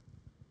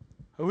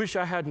 I wish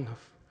I had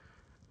enough.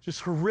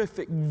 Just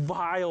horrific,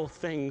 vile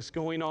things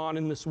going on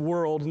in this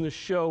world, in this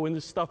show, in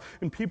this stuff.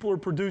 And people are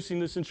producing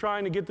this and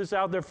trying to get this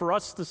out there for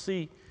us to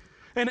see.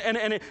 And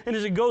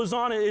as it goes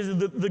on,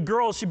 the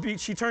girl, she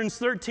turns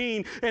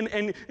 13,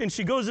 and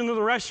she goes into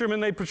the restroom,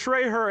 and they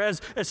portray her as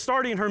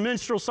starting her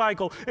menstrual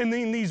cycle. And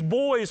then these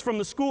boys from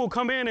the school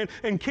come in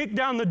and kick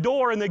down the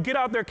door, and they get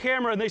out their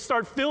camera, and they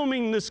start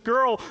filming this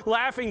girl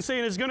laughing,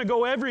 saying it's going to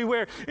go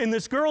everywhere. And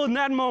this girl in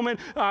that moment,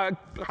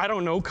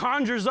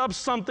 conjures up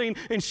something,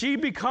 and she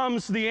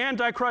becomes the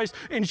Antichrist,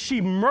 and she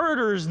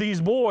murders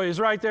these boys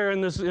right there in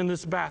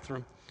this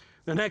bathroom.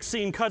 The next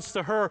scene cuts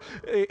to her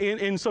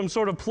in some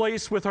sort of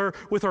place with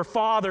her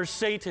father,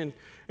 Satan,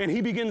 and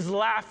he begins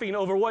laughing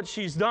over what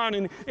she's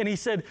done, and he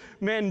said,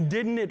 "Man,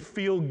 didn't it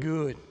feel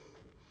good?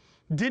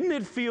 Didn't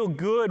it feel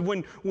good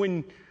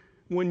when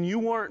you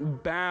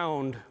weren't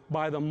bound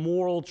by the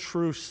moral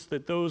truths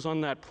that those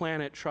on that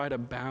planet try to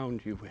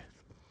bound you with?"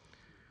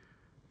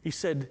 He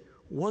said,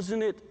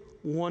 "Wasn't it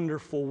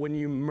wonderful when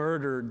you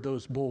murdered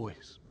those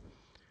boys?"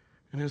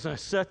 And as I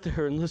sat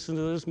there and listened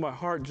to this, my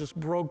heart just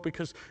broke,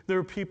 because there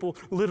are people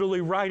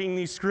literally writing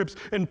these scripts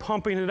and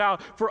pumping it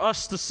out for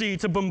us to see,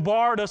 to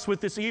bombard us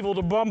with this evil,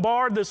 to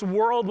bombard this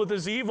world with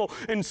this evil.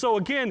 And so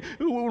again,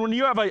 when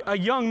you have a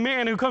young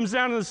man who comes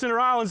down to the center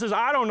aisle and says,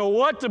 "I don't know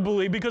what to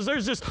believe because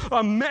there's just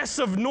a mess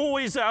of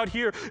noise out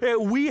here,"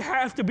 we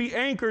have to be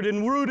anchored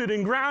and rooted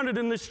and grounded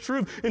in this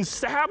truth,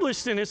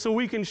 established in it, so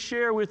we can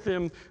share with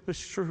them this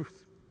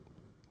truth.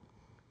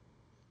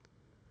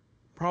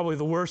 Probably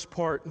the worst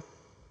part,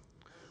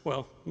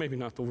 well, maybe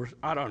not the worst.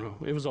 I don't know.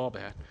 It was all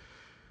bad.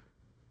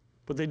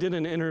 But they did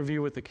an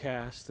interview with the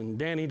cast, and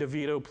Danny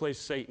DeVito plays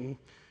Satan.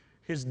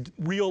 His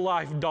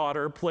real-life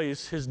daughter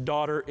plays his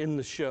daughter in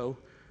the show,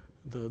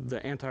 the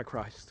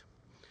Antichrist.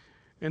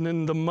 And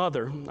then the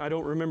mother, I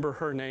don't remember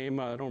her name.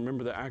 I don't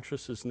remember the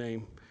actress's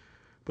name.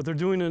 But they're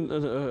doing an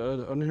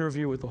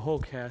interview with the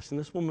whole cast, and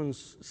this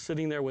woman's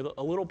sitting there with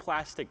a little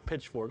plastic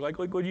pitchfork, like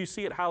what you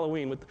see at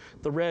Halloween with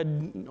the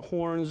red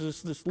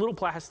horns, this little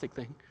plastic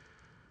thing.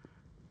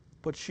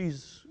 But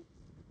she's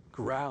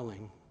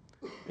growling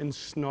and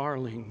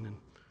snarling and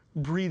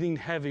breathing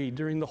heavy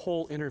during the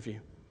whole interview.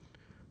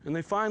 And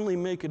they finally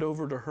make it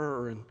over to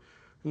her, and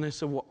they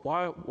said,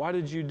 why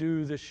did you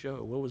do this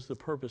show? What was the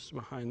purpose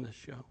behind this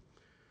show?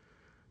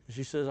 And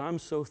she says, I'm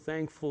so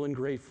thankful and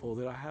grateful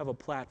that I have a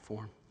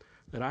platform,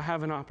 that I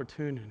have an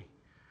opportunity,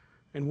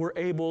 and we're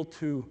able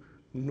to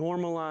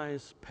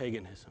normalize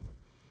paganism.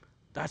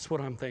 That's what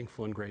I'm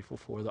thankful and grateful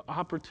for, the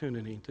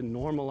opportunity to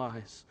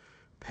normalize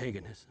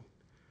paganism.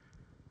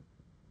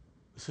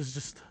 This is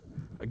just,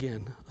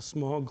 again, a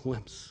small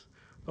glimpse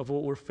of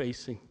what we're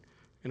facing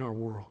in our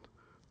world.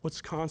 What's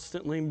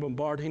constantly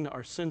bombarding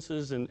our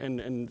senses,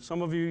 and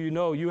some of you,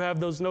 you have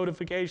those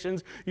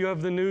notifications, you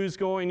have the news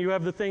going, you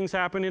have the things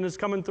happening, it's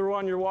coming through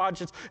on your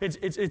watch.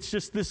 It's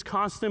just this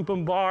constant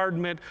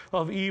bombardment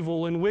of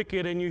evil and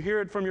wicked, and you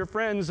hear it from your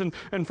friends and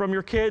from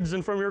your kids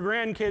and from your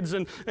grandkids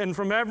and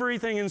from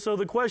everything. And so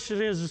the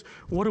question is,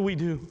 what do we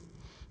do?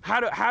 How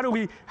do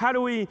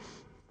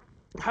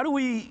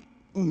we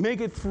make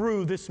it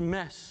through this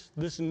mess,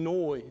 this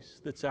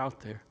noise that's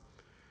out there?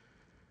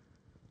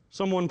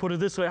 Someone put it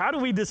this way: how do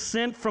we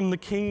dissent from the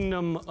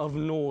kingdom of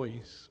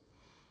noise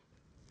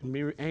and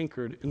be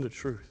anchored in the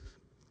truth?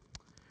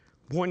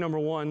 Point number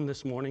one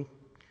this morning,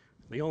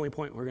 the only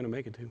point we're going to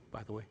make it to,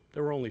 by the way.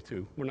 There were only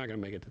two. We're not going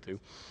to make it to two,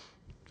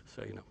 just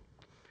so you know.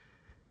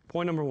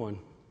 Point number one,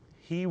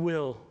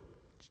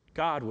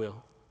 God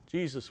will,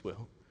 Jesus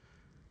will,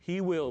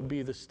 He will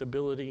be the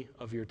stability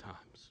of your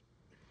times.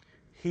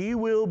 He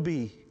will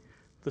be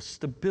the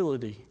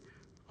stability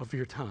of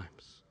your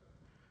times.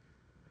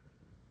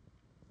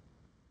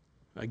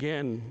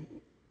 Again,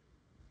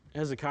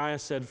 Hezekiah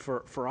said,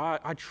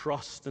 I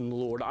trust in the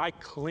Lord. I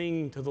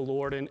cling to the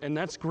Lord. And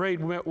that's great.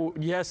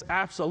 Yes,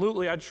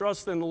 absolutely. I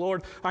trust in the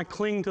Lord. I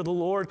cling to the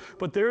Lord.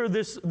 But there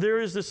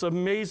is this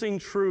amazing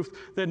truth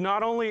that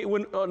not only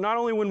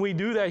when we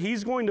do that,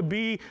 He's going to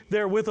be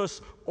there with us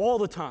all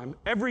the time,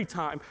 every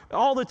time,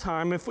 all the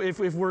time, if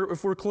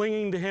we're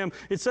clinging to Him.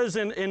 It says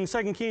in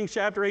 2 Kings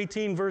chapter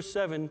 18, verse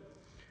 7,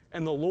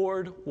 and the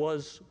Lord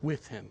was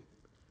with him.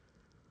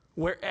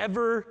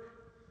 Wherever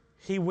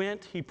he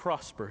went, he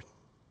prospered.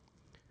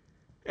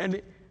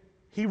 And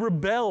he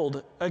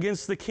rebelled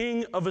against the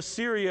king of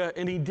Assyria,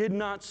 and he did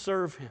not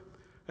serve him.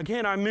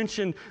 Again, I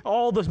mentioned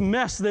all the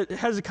mess that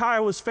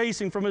Hezekiah was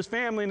facing from his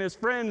family and his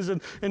friends,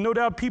 and no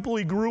doubt people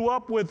he grew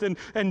up with,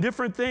 and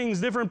different things,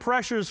 different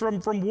pressures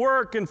from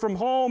work and from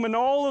home and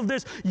all of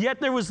this. Yet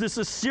there was this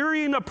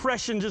Assyrian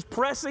oppression just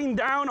pressing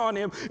down on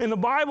him. And the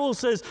Bible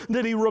says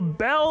that he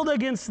rebelled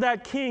against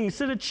that king,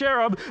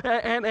 Sennacherib,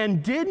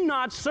 and did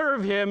not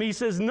serve him. He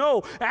says,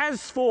 no,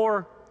 as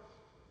for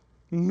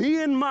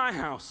me and my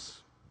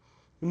house,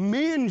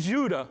 me and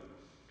Judah,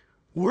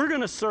 we're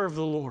going to serve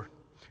the Lord.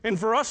 And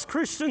for us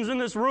Christians in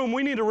this room,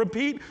 we need to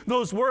repeat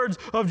those words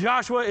of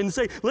Joshua and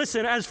say,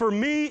 listen, as for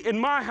me and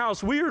my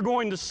house, we are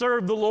going to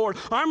serve the Lord.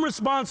 I'm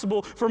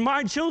responsible for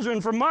my children,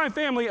 for my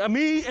family,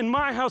 me and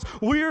my house,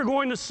 we are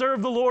going to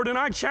serve the Lord. And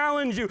I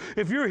challenge you,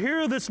 if you're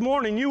here this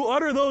morning, you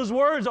utter those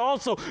words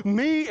also,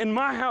 me and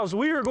my house,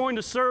 we are going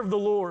to serve the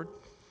Lord.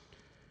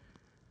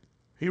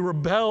 He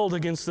rebelled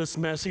against this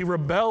mess. He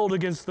rebelled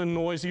against the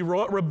noise. He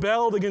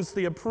rebelled against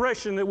the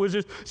oppression that was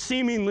just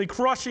seemingly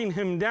crushing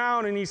him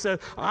down. And he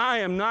said, I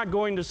am not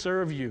going to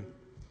serve you.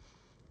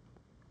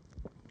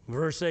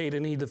 Verse 8,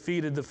 and he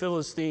defeated the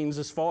Philistines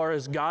as far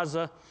as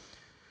Gaza,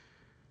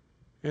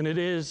 and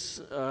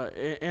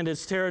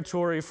its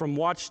territory from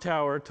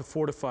watchtower to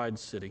fortified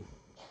city.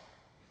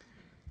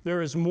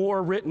 There is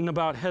more written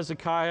about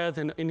Hezekiah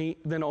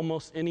than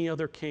almost any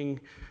other king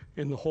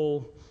in the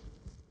whole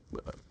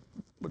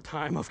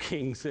time of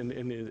kings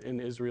in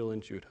Israel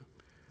and Judah.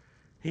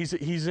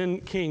 He's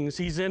in Kings.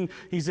 He's in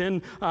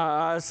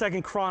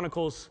 2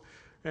 Chronicles,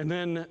 and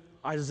then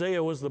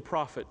Isaiah was the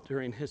prophet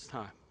during his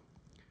time.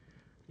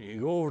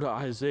 You go over to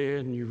Isaiah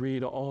and you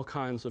read all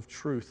kinds of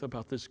truth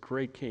about this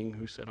great king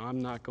who said, I'm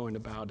not going to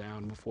bow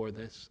down before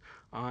this.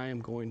 I am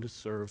going to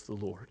serve the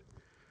Lord.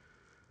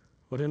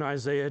 But in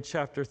Isaiah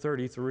chapter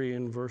 33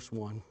 and verse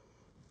 1,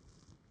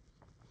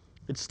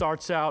 it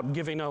starts out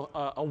giving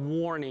a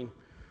warning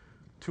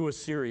to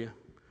Assyria.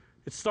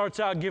 It starts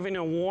out giving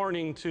a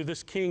warning to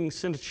this king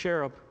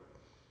Sennacherib.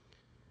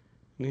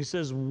 And he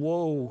says,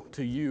 woe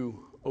to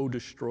you, O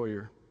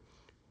destroyer,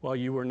 while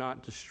you were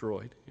not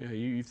destroyed.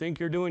 You think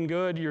you're doing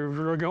good,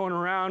 you're going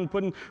around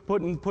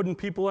putting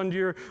people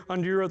under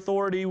your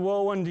authority.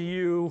 Woe unto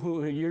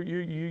you.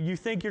 You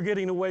think you're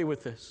getting away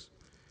with this.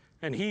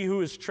 And he who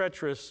is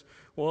treacherous,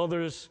 well,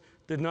 others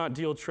did not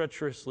deal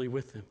treacherously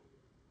with him.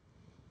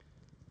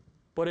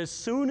 But as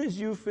soon as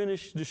you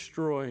finish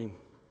destroying,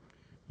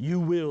 you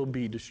will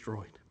be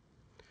destroyed.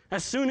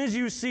 As soon as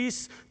you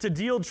cease to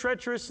deal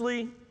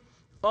treacherously,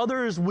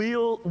 others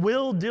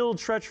will deal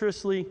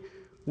treacherously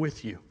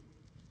with you.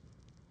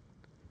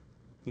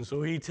 And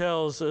so he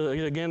tells,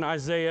 again,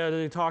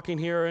 Isaiah talking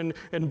here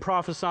and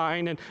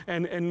prophesying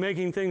and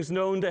making things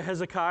known to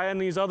Hezekiah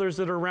and these others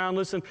that are around.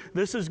 Listen,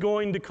 this is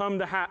going to come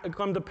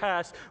to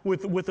pass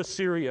with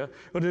Assyria.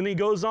 But then he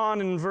goes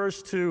on in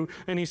verse 2,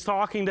 and he's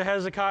talking to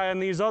Hezekiah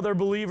and these other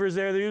believers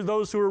there,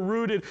 those who are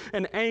rooted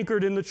and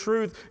anchored in the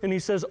truth. And he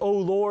says, "O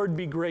Lord,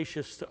 be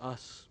gracious to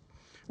us.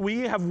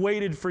 We have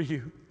waited for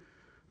you.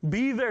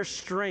 Be their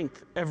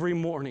strength every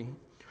morning,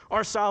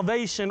 our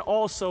salvation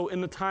also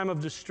in the time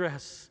of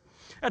distress.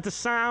 At the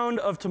sound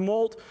of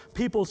tumult,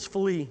 peoples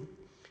flee.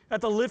 At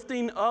the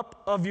lifting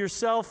up of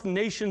yourself,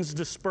 nations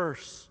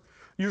disperse.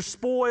 Your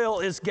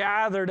spoil is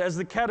gathered as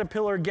the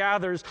caterpillar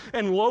gathers,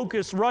 and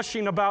locusts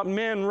rushing about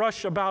men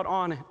rush about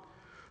on it.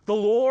 The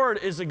Lord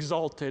is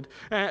exalted,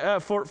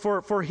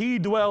 for he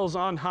dwells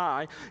on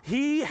high.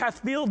 He hath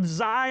filled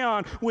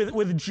Zion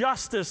with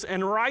justice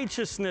and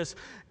righteousness,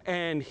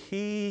 and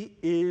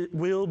he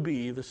will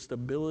be the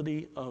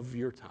stability of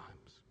your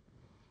times."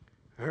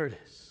 There it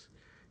is.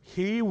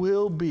 He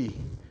will be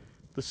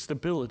the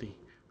stability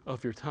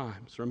of your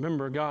times.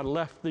 Remember, God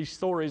left these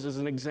stories as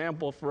an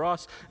example for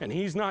us, and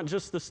he's not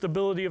just the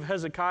stability of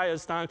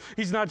Hezekiah's time.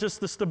 He's not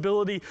just the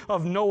stability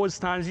of Noah's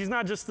times. He's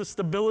not just the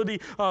stability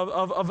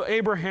of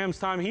Abraham's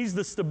time. He's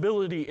the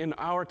stability in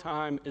our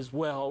time as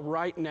well,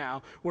 right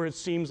now, where it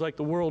seems like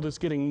the world is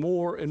getting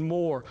more and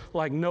more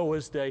like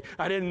Noah's day.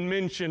 I didn't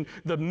mention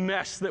the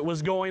mess that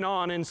was going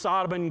on in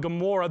Sodom and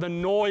Gomorrah, the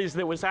noise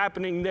that was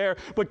happening there,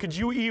 but could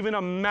you even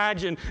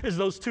imagine as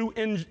those two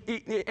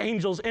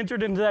angels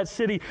entered into that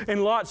city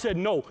and Lot said,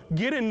 "No,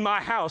 get in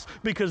my house,"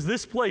 because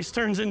this place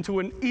turns into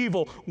an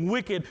evil,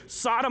 wicked,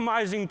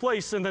 sodomizing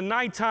place in the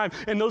nighttime.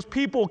 And those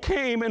people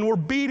came and were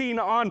beating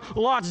on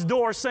Lot's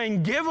door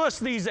saying, "Give us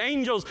these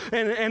angels."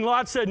 And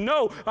Lot said,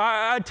 "No,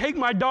 I take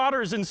my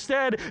daughters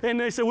instead." And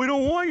they said, "We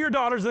don't want your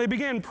daughters." And they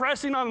began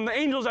pressing on them. The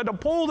angels had to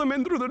pull them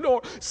in through the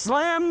door,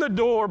 slam the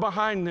door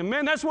behind them.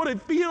 Man, that's what it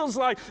feels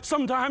like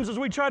sometimes as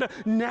we try to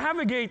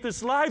navigate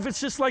this life. It's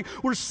just like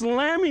we're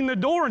slamming the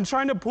door and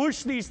trying to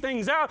push these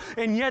things out.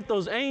 And yet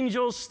those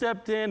angels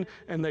stepped in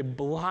and they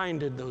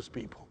blinded those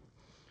people.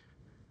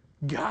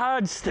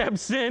 God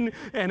steps in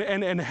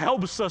and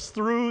helps us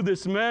through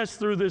this mess,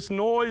 through this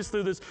noise,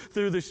 through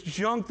this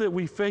junk that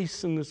we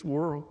face in this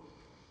world.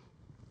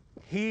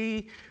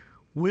 He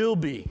will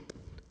be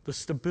the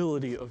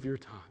stability of your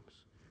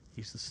times.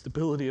 He's the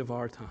stability of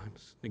our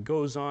times. It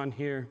goes on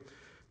here.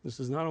 This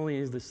is not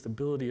only the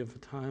stability of the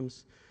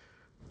times,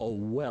 a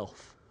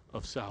wealth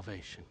of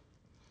salvation.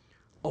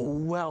 A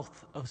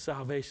wealth of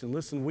salvation.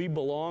 Listen, we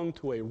belong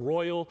to a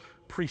royal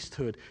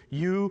priesthood.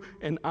 You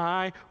and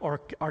I are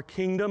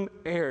kingdom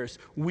heirs.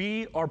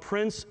 We are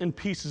prince and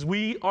pieces.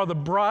 We are the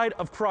bride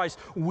of Christ.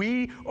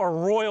 We are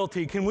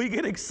royalty. Can we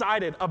get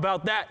excited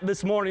about that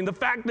this morning? The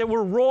fact that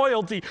we're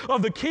royalty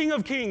of the King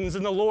of Kings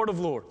and the Lord of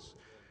Lords.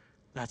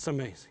 That's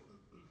amazing.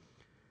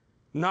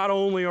 Not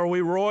only are we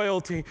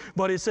royalty,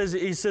 but he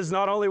says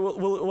not only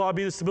will I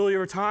be the stability of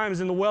your times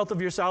and the wealth of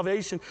your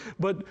salvation,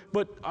 but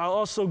I'll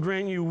also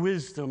grant you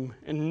wisdom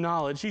and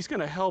knowledge. He's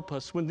going to help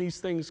us when these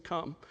things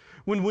come.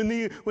 When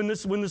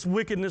this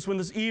wickedness, when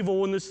this evil,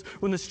 when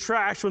this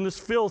trash, when this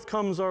filth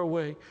comes our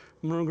way,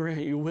 I'm going to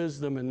grant you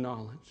wisdom and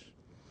knowledge.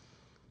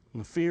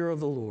 And the fear of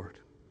the Lord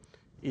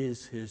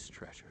is his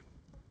treasure.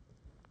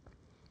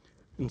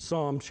 In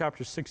Psalm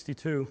chapter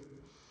 62,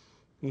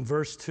 in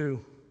verse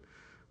 2,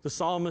 the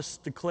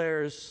psalmist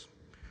declares,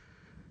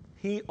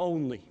 "He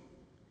only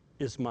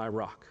is my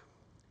rock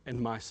and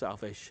my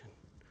salvation,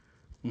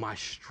 my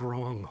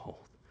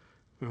stronghold."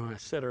 I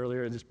said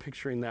earlier, just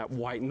picturing that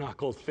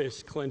white-knuckled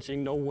fist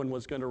clenching. No one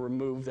was going to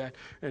remove that.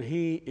 And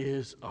he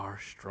is our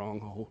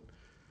stronghold.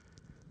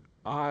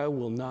 I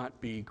will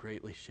not be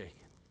greatly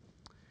shaken.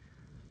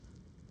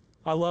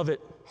 I love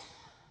it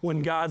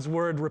when God's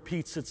word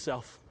repeats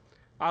itself.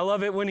 I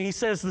love it when he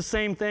says the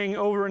same thing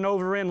over and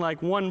over in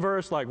like one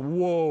verse, like,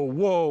 whoa,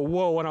 whoa,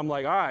 whoa. And I'm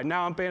like, all right,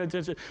 now I'm paying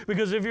attention.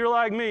 Because if you're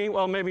like me,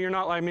 well, maybe you're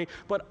not like me,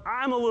 but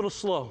I'm a little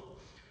slow.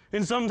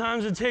 And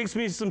sometimes it takes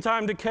me some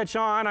time to catch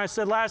on. I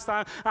said last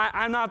time,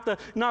 I'm not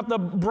the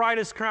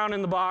brightest crown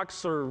in the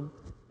box or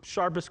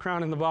sharpest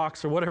crown in the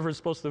box or whatever it's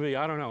supposed to be.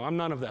 I don't know. I'm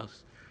none of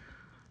those.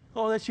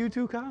 Oh, that's you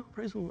too, Kyle?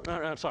 Praise the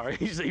Lord. Sorry,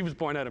 he was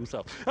pointing at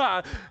himself.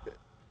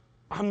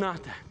 I'm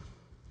not that.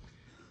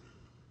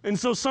 And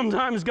so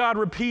sometimes God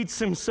repeats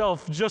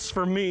himself just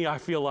for me, I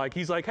feel like.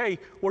 He's like, hey,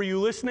 were you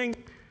listening?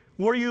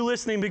 Were you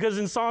listening? Because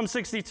in Psalm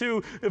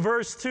 62,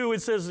 verse 2,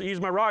 it says,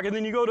 he's my rock. And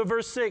then you go to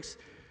verse 6,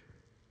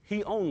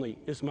 he only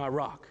is my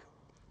rock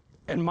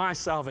and my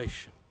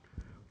salvation,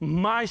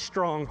 my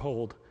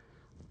stronghold.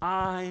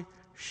 I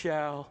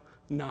shall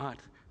not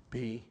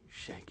be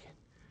shaken.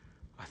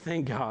 I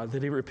thank God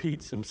that he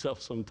repeats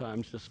himself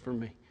sometimes just for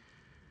me,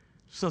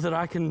 so that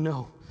I can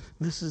know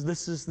this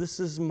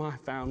is my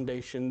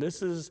foundation.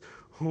 This is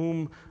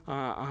whom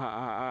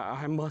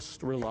I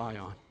must rely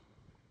on.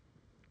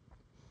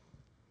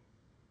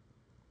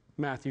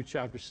 Matthew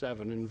chapter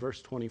 7 and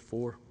verse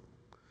 24.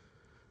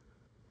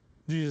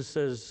 Jesus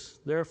says,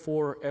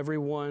 therefore,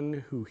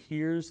 everyone who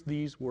hears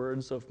these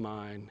words of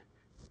mine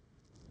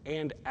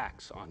and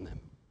acts on them.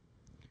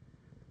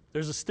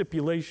 There's a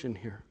stipulation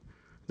here.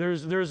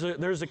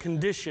 There's a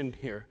condition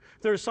here.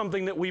 There's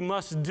something that we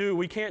must do.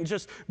 We can't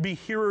just be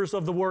hearers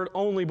of the word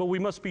only, but we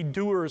must be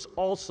doers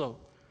also.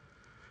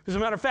 As a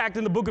matter of fact,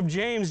 in the book of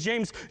James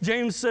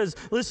says,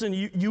 listen,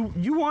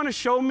 you want to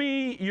show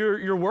me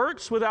your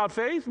works without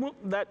faith? Well,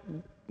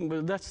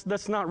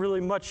 that's not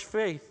really much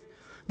faith.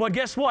 But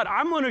guess what?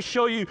 I'm going to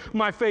show you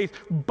my faith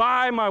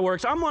by my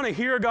works. I'm going to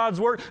hear God's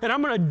word, and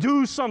I'm going to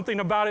do something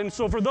about it. And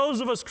so for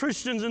those of us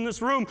Christians in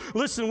this room,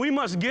 listen, we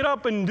must get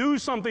up and do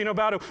something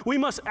about it. We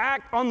must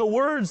act on the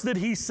words that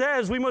he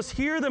says. We must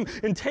hear them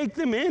and take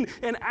them in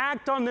and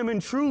act on them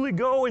and truly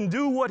go and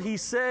do what he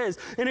says.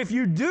 And if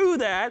you do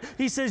that,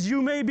 he says,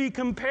 you may be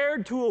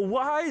compared to a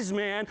wise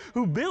man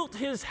who built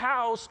his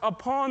house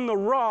upon the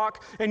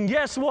rock. And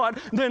guess what?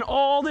 Then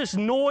all this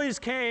noise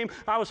came.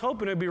 I was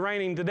hoping it'd be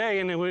raining today,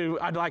 and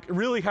I'd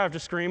really have to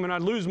scream and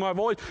I'd lose my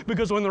voice,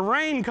 because when the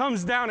rain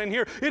comes down in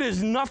here, it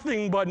is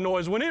nothing but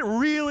noise. When it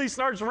really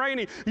starts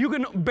raining, you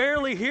can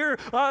barely hear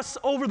us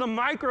over the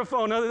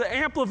microphone, the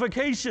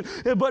amplification.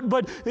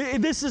 But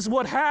this is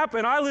what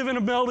happened. I live in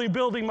a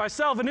building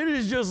myself, and it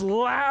is just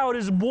loud,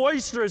 it's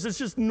boisterous, it's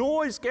just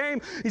noise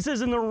came. He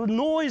says, and the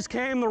noise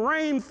came, the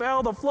rain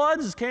fell, the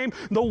floods came,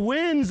 the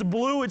winds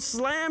blew, it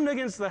slammed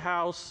against the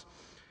house,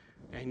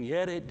 and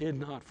yet it did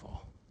not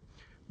fall,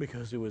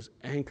 because it was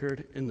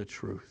anchored in the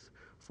truth.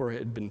 For it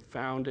had been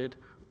founded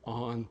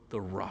on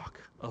the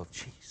rock of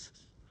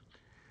Jesus.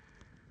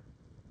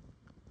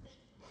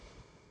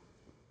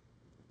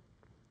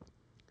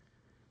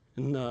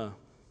 In the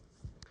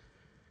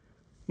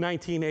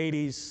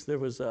 1980s, there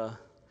was a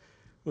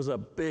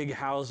big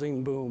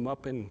housing boom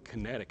up in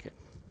Connecticut.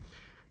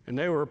 And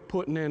they were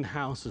putting in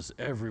houses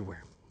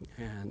everywhere.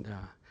 And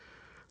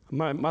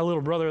my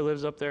little brother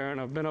lives up there,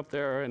 and I've been up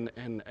there,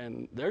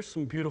 and there's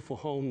some beautiful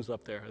homes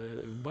up there.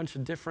 A bunch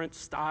of different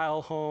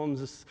style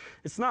homes.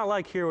 It's not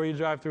like here where you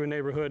drive through a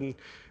neighborhood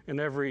and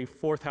every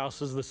fourth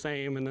house is the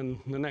same, and then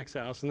the next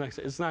house, the next.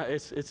 It's not.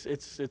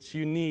 It's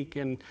unique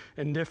and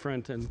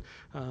different, and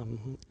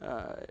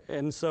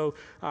so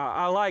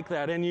I like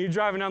that. And you're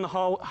driving down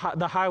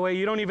the highway,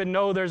 you don't even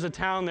know there's a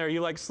town there.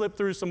 You like slip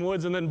through some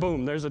woods, and then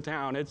boom, there's a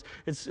town.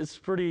 It's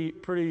pretty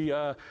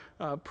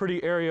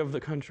area of the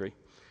country.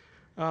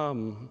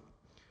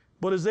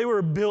 But as they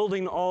were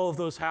building all of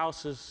those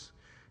houses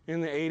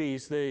in the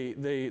 80s,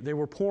 they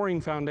were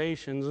pouring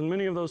foundations, and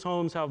many of those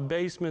homes have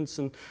basements,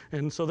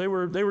 and so they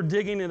were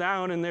digging it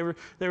out, and they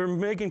were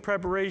making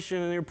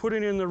preparation, and they were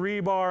putting in the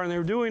rebar, and they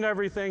were doing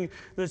everything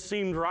that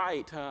seemed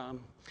right.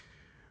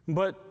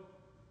 But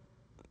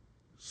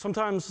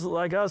sometimes,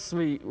 like us,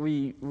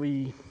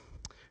 we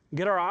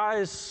get our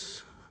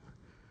eyes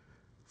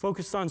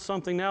focused on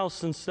something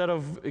else instead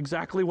of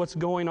exactly what's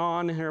going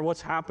on here,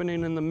 what's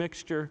happening in the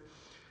mixture,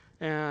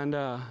 and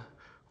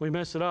we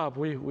mess it up.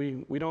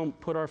 We don't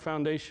put our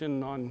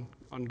foundation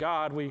on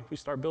God. We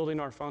start building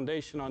our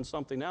foundation on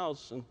something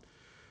else, and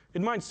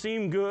it might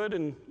seem good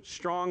and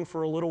strong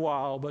for a little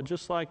while, but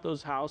just like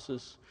those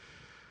houses,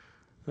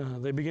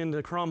 they begin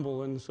to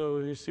crumble. And so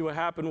you see what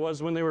happened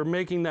was, when they were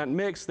making that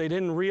mix, they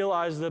didn't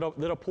realize that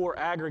a poor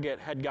aggregate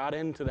had got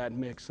into that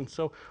mix. And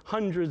so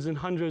hundreds and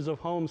hundreds of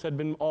homes had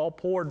been all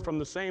poured from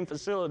the same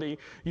facility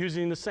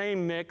using the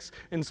same mix,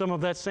 and some of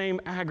that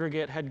same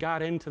aggregate had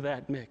got into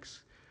that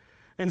mix.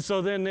 And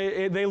so then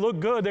they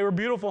looked good. They were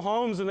beautiful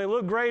homes and they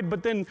looked great,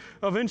 but then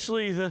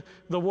eventually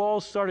the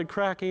walls started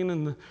cracking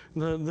and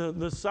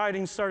the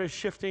siding started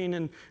shifting,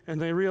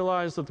 and they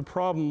realized that the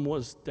problem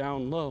was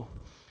down low.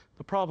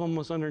 The problem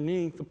was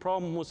underneath. The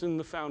problem was in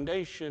the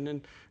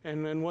foundation.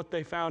 And what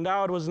they found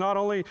out was not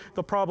only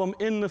the problem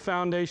in the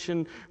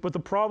foundation, but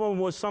the problem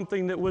was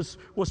something that was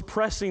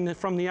pressing it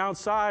from the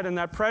outside. And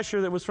that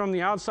pressure that was from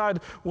the outside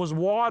was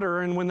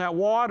water. And when that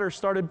water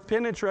started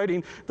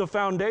penetrating the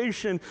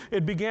foundation,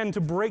 it began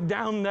to break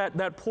down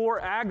that poor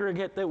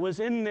aggregate that was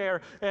in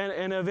there.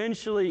 And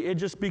eventually it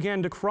just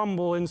began to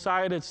crumble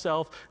inside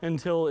itself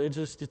until it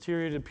just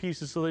deteriorated to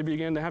pieces. So they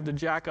began to have to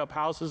jack up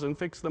houses and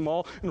fix them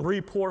all and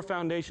re-pour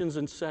foundations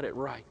and set it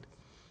right.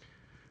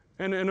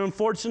 And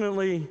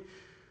unfortunately,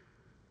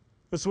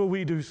 that's what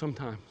we do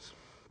sometimes.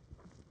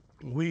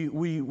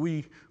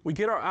 We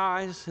get our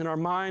eyes and our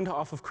mind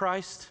off of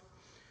Christ,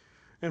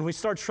 and we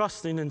start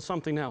trusting in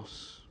something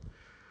else.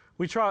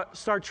 We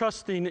start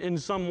trusting in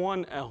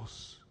someone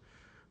else.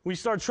 We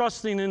start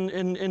trusting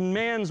in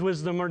man's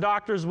wisdom or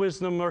doctor's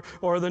wisdom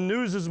or the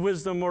news's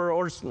wisdom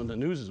or the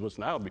news's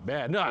wisdom. That would be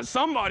bad. No,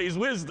 somebody's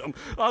wisdom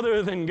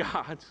other than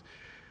God's.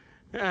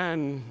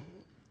 And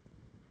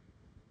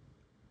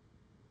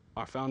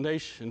our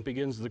foundation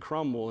begins to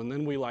crumble, and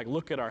then we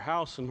look at our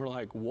house and we're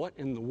like, what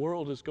in the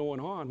world is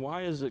going on?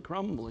 Why is it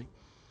crumbling?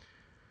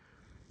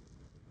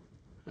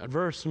 That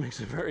verse makes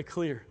it very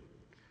clear.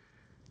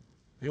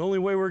 The only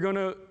way we're going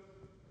to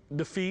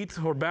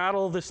defeat or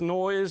battle this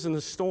noise and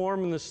the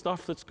storm and the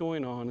stuff that's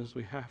going on is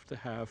we have to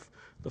have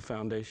the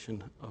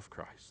foundation of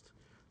Christ,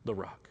 the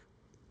rock.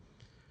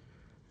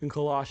 In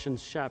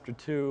Colossians chapter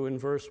 2 and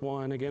verse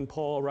 1, again,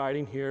 Paul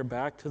writing here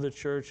back to the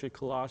church at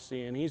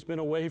Colossae, and he's been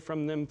away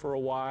from them for a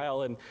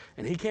while, and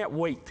he can't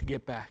wait to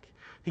get back.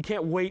 He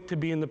can't wait to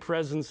be in the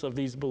presence of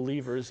these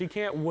believers. He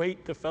can't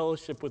wait to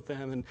fellowship with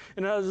them.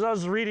 And as I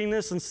was reading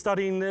this and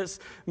studying this,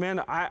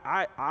 man,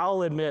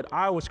 I'll admit,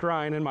 I was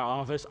crying in my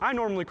office. I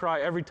normally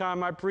cry every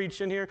time I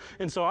preach in here,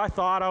 and so I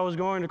thought I was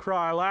going to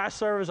cry. Last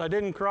service, I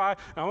didn't cry.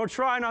 I'm going to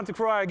try not to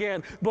cry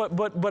again.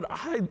 But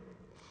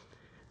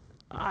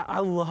I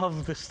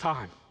love this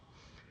time.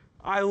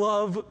 I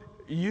love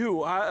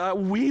you.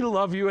 We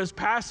love you as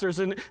pastors,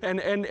 and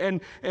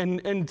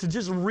to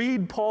just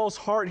read Paul's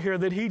heart here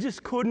that he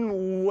just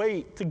couldn't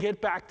wait to get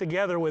back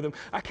together with him.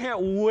 I can't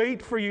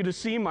wait for you to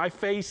see my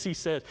face, he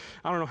says.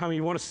 I don't know how many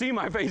of you want to see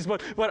my face,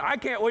 but I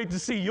can't wait to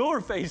see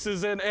your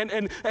faces. And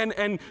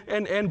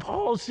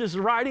Paul's just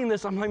writing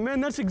this. I'm like,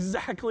 man, that's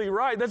exactly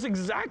right. That's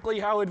exactly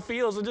how it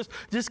feels. I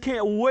just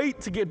can't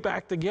wait to get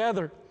back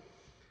together.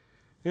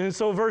 And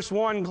so verse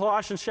 1,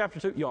 Colossians chapter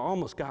 2, you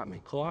almost got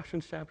me.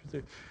 Colossians chapter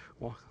 2.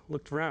 Well,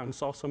 looked around and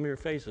saw some of your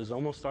faces,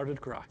 almost started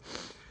to cry.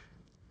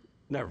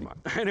 Never mind.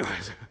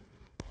 Anyways,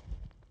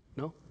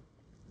 no,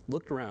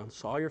 looked around,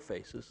 saw your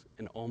faces,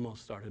 and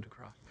almost started to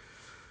cry.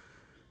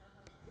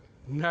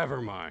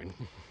 Never mind.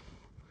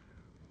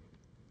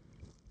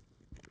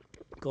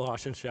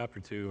 Colossians chapter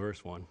 2,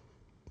 verse 1.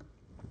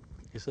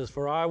 He says,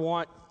 "For I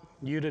want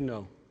you to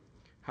know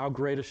how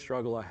great a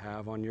struggle I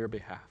have on your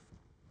behalf,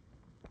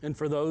 and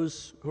for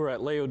those who are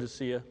at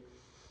Laodicea,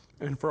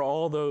 and for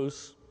all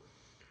those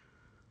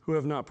who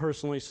have not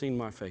personally seen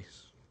my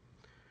face,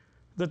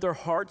 that their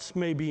hearts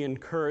may be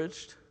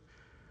encouraged,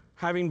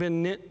 having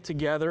been knit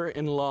together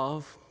in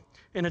love,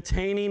 and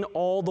attaining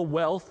all the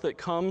wealth that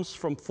comes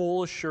from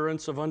full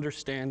assurance of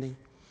understanding,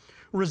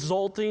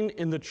 resulting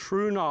in the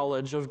true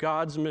knowledge of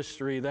God's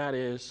mystery, that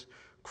is,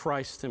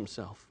 Christ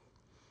himself,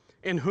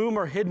 in whom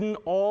are hidden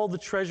all the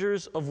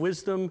treasures of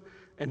wisdom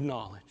and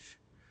knowledge."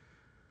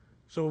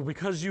 So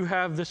because you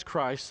have this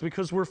Christ,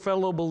 because we're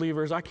fellow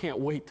believers, I can't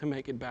wait to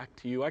make it back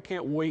to you. I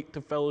can't wait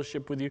to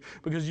fellowship with you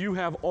because you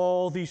have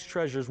all these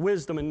treasures,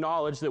 wisdom and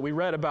knowledge that we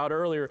read about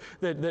earlier,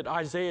 that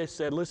Isaiah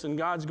said, listen,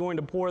 God's going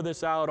to pour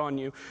this out on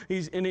you.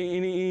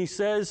 He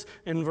says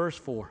in verse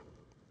 4,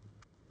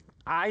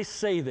 I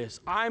say this,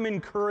 I'm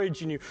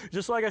encouraging you.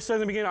 Just like I said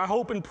in the beginning, I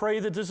hope and pray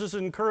that this is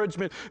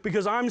encouragement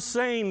because I'm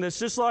saying this,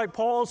 just like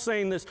Paul's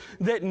saying this,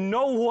 that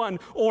no one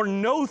or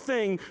no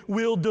thing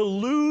will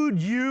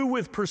delude you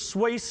with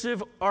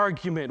persuasive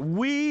argument.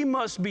 We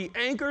must be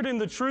anchored in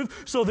the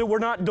truth so that we're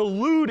not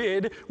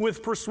deluded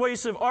with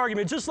persuasive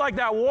argument. Just like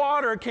that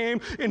water came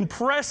and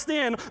pressed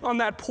in on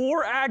that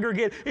poor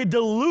aggregate, it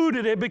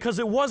diluted it because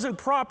it wasn't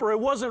proper, it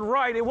wasn't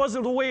right, it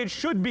wasn't the way it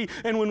should be.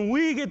 And when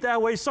we get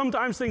that way,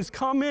 sometimes things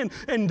come in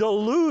and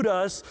delude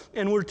us,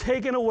 and we're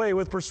taken away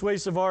with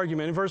persuasive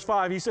argument. In verse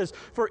 5, he says,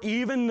 "For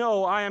even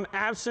though I am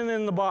absent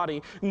in the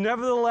body,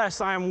 nevertheless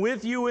I am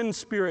with you in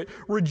spirit,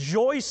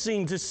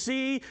 rejoicing to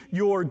see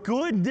your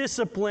good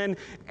discipline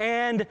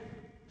and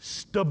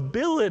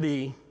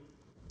stability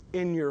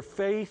in your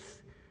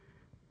faith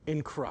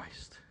in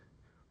Christ."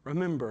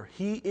 Remember,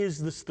 he is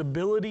the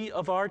stability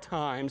of our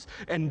times,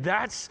 and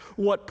that's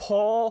what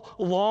Paul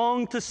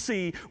longed to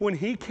see when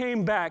he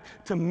came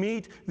back to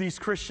meet these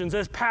Christians.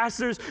 As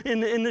pastors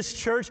in this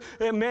church,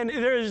 man,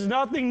 there is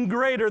nothing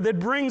greater that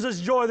brings us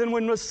joy than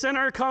when a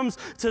sinner comes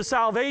to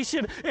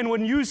salvation, and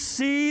when you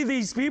see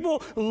these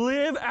people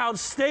live out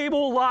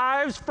stable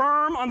lives,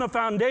 firm on the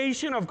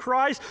foundation of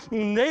Christ,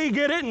 and they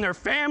get it, and their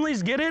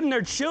families get it, and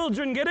their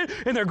children get it,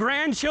 and their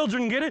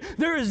grandchildren get it.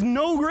 There is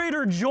no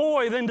greater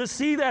joy than to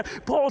see that.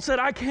 Paul said,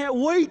 I can't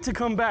wait to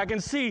come back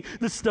and see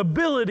the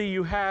stability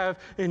you have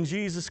in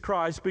Jesus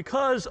Christ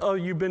because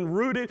you've been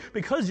rooted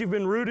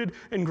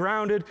and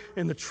grounded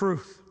in the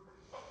truth.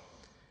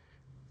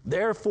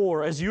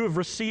 Therefore, as you have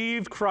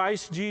received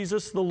Christ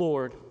Jesus the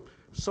Lord,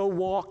 so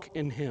walk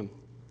in him,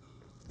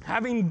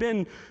 having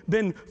been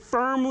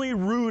firmly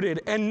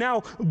rooted and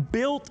now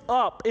built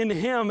up in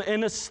him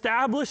and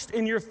established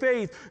in your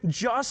faith,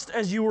 just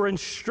as you were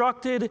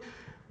instructed,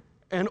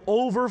 and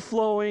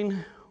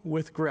overflowing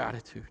with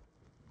gratitude.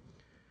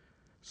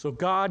 So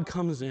God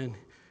comes in,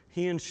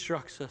 he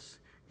instructs us,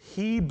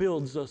 he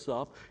builds us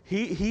up,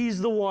 he's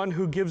the one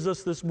who gives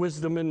us this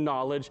wisdom and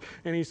knowledge,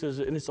 and he says,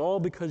 and it's all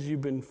because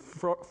you've been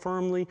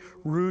firmly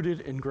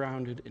rooted and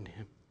grounded in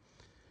him.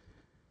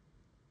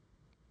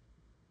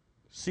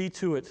 See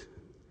to it,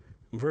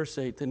 verse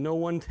 8, that no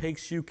one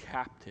takes you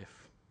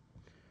captive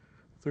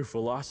through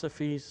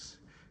philosophies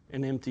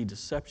and empty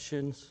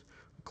deceptions,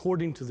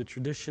 according to the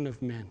tradition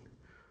of men,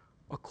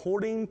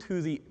 according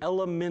to the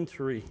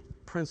elementary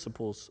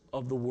principles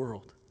of the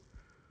world,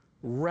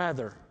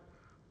 rather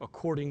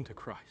according to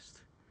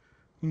Christ.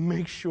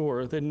 Make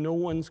sure that no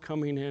one's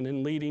coming in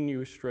and leading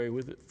you astray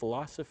with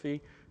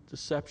philosophy,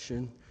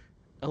 deception,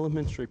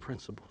 elementary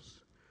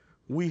principles.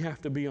 We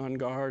have to be on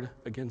guard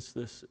against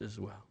this as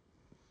well.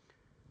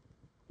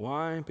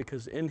 Why?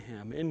 Because in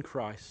him, in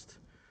Christ,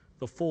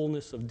 the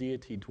fullness of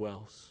deity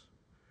dwells.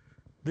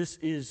 This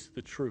is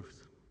the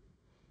truth.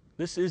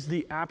 This is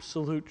the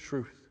absolute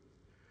truth.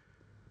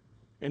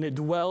 and it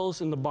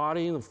dwells in the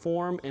body and the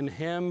form in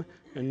him,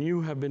 and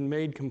you have been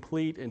made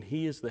complete, and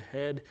he is the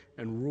head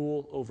and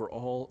rule over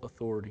all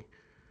authority.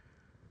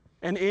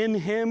 And in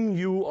him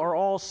you are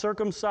all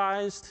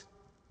circumcised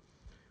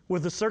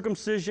with the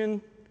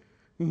circumcision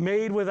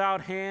made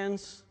without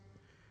hands,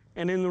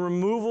 and in the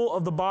removal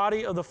of the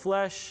body of the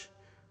flesh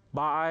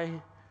by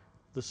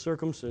the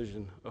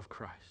circumcision of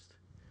Christ.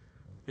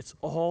 It's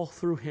all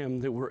through him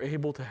that we're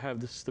able to have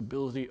the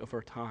stability of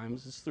our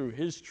times. It's through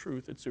his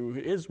truth, it's through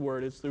his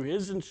word, it's through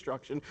his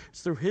instruction,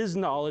 it's through his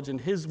knowledge and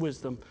his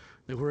wisdom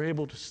that we're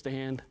able to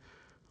stand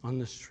on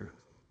this truth.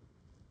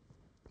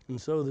 And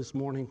so this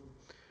morning,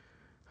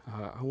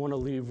 I want to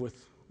leave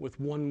with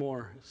one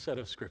more set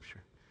of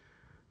scripture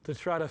to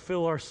try to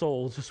fill our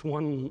souls just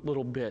one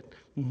little bit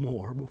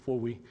more before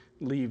we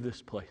leave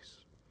this place.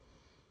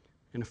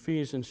 In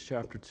Ephesians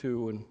chapter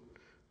 2 and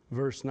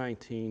verse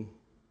 19,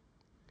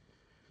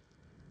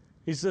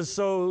 he says,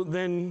 "So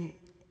then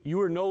you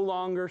are no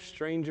longer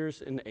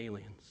strangers and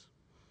aliens."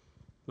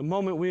 The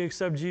moment we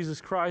accept Jesus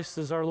Christ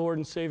as our Lord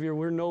and Savior,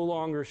 we're no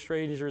longer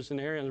strangers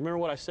and aliens. Remember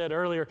what I said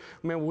earlier?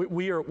 Man,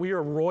 we are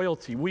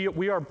royalty.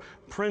 We are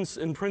prince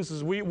and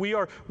princess. We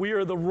are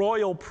the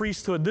royal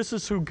priesthood. This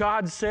is who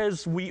God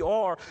says we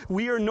are.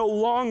 We are no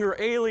longer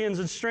aliens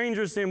and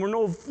strangers to him. We're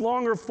no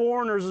longer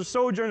foreigners or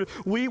sojourners.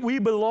 We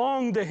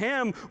belong to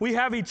him. We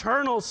have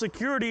eternal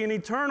security and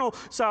eternal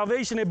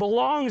salvation.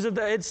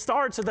 It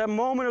starts at that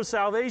moment of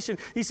salvation.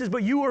 He says,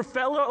 but you are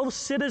fellow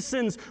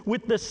citizens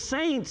with the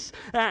saints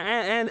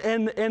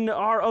and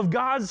are of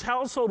God's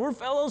household. We're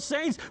fellow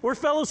saints. We're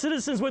fellow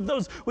citizens with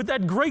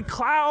that great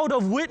cloud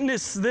of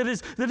witness that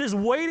is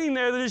waiting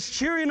there, that is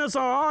cheering us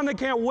on, that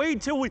can't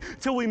wait till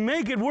we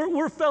make it.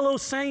 We're fellow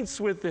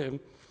saints with him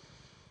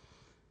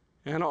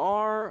and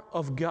are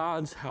of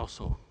God's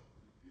household.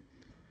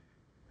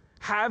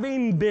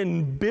 Having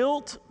been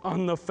built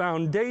on the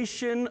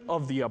foundation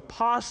of the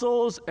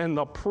apostles and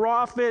the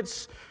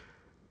prophets,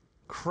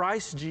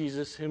 Christ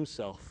Jesus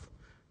himself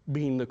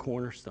being the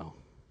cornerstone.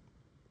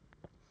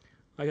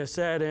 Like I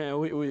said,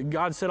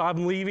 God said,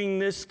 I'm leaving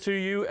this to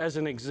you as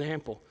an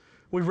example.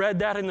 We read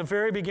that in the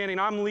very beginning.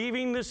 I'm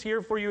leaving this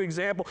here for you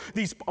example.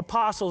 These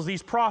apostles,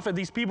 these prophets,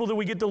 these people that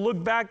we get to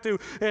look back to,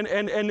 and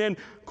then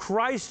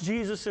Christ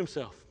Jesus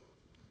himself.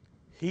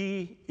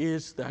 He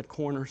is that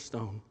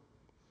cornerstone.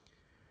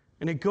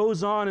 And it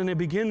goes on and it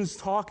begins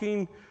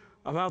talking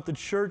about the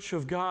church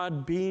of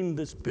God being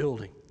this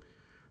building,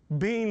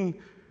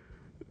 being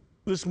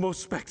this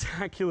most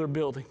spectacular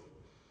building.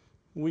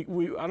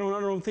 I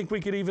don't think we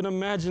could even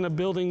imagine a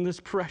building this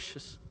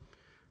precious.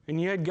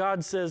 And yet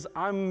God says,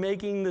 I'm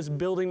making this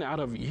building out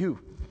of you.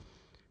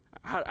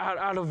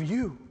 Out of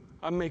you,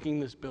 I'm making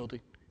this building.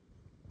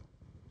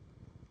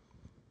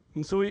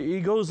 And so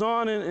he goes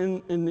on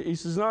and he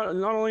says, not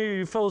only are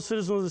you fellow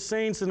citizens of the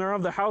saints and are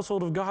of the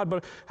household of God,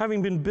 but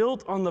having been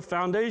built on the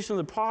foundation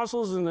of the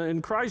apostles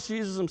and Christ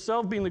Jesus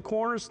himself being the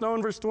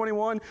cornerstone, verse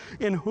 21,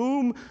 in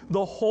whom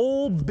the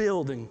whole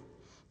building,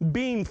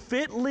 being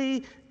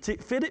fitted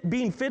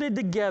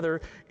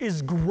together,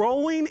 is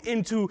growing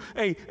into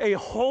a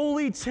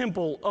holy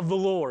temple of the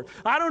Lord.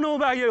 I don't know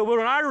about you, but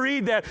when I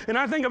read that and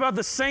I think about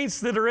the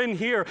saints that are in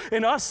here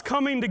and us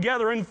coming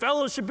together and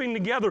fellowshipping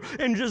together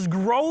and just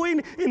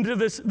growing into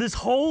this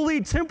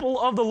holy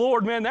temple of the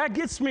Lord, man, that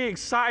gets me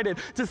excited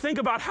to think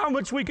about how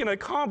much we can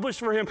accomplish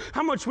for him,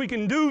 how much we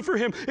can do for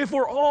him if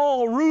we're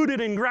all rooted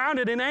and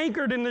grounded and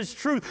anchored in this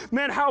truth.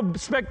 Man, how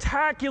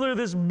spectacular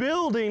this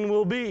building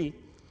will be.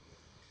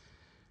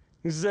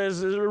 He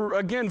says,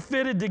 again,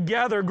 fitted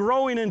together,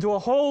 growing into a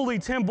holy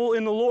temple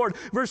in the Lord.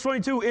 Verse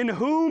 22, in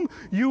whom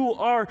you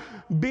are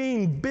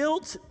being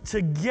built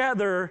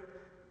together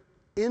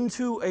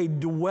into a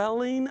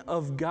dwelling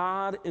of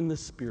God in the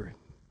Spirit.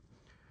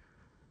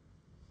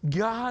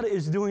 God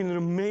is doing an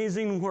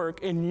amazing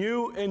work in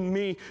you and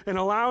me and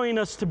allowing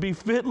us to be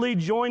fitly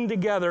joined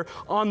together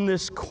on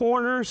this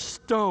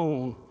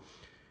cornerstone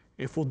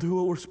if we'll do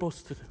what we're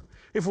supposed to do.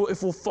 If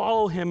we'll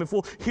follow him, if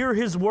we'll hear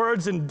his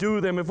words and do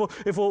them, if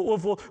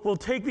we'll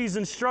take these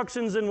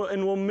instructions and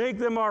we'll make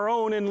them our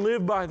own and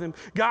live by them.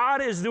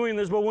 God is doing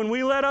this, but when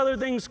we let other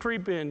things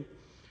creep in,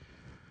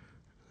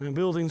 the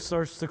building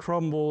starts to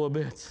crumble a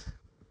bit.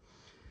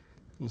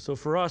 And so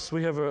for us,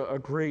 we have a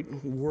great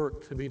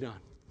work to be done.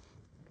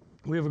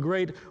 We have a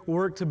great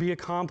work to be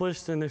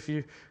accomplished, and if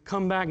you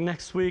come back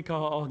next week,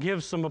 I'll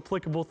give some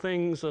applicable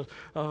things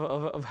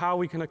of how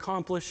we can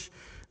accomplish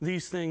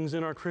these things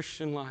in our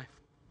Christian life.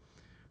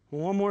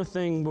 One more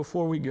thing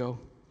before we go.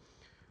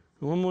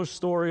 One more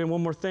story and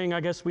one more thing I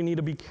guess we need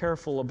to be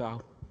careful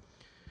about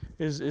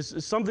is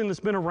something that's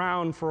been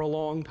around for a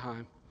long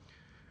time.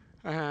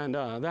 And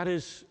that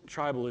is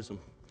tribalism.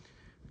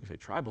 You say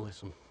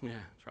tribalism? Yeah,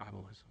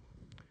 tribalism.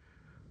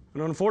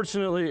 And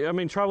unfortunately,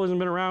 tribalism has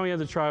been around. We're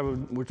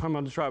talking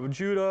about the tribe of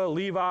Judah,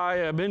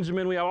 Levi,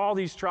 Benjamin. We have all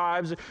these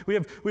tribes. We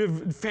have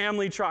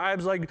family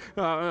tribes like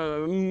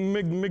McGregor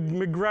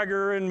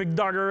and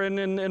McDuggar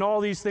and all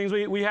these things.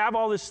 We have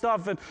all this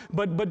stuff.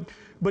 But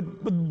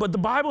the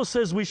Bible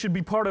says we should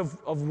be part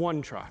of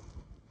one tribe.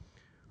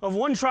 of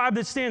one tribe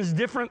that stands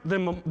different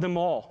than them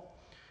all.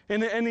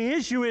 And the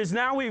issue is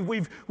now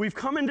we've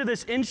come into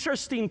this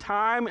interesting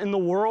time in the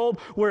world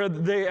where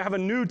they have a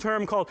new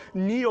term called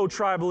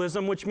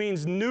neo-tribalism, which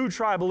means new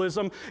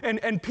tribalism,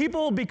 and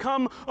people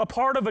become a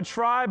part of a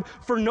tribe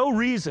for no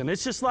reason.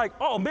 It's just like,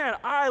 oh man,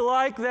 I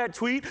like that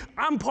tweet.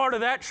 I'm part of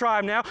that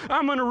tribe now.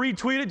 I'm going to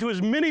retweet it to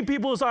as many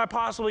people as I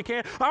possibly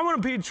can. I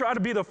want to try to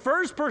be the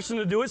first person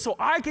to do it so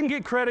I can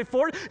get credit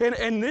for it,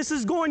 and this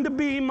is going to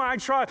be my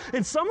tribe.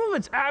 And some of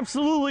it's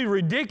absolutely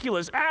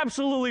ridiculous,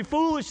 absolutely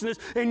foolishness,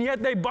 and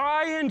yet they buy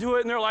into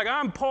it and they're like,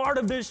 I'm part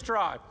of this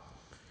tribe.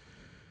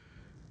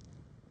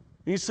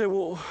 And you say,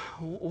 well,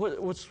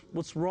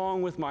 what's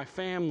wrong with my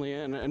family?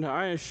 And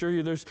I assure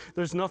you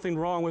there's nothing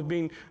wrong with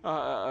being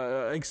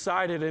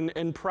excited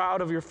and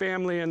proud of your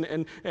family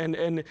and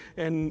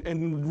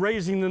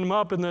raising them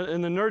up in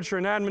the nurture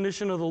and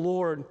admonition of the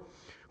Lord.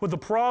 What the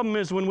problem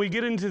is when we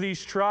get into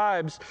these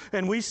tribes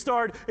and we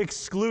start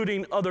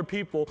excluding other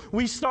people,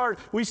 we start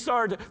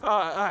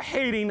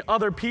hating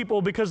other people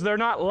because they're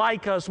not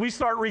like us. We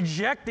start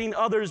rejecting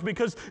others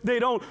because they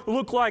don't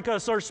look like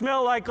us or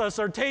smell like us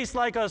or taste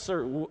like us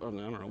or I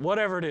don't know,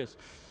 whatever it is.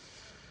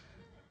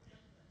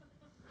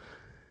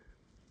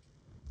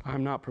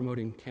 I'm not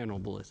promoting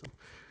cannibalism.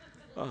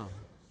 But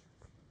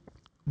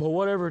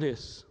whatever it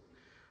is,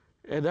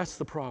 and that's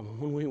the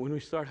problem. When we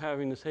start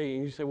having this hate,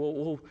 and you say,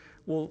 well,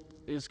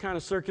 it's kind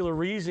of circular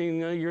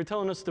reasoning. You're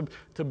telling us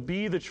to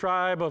be the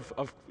tribe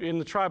in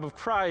the tribe of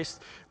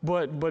Christ,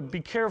 but be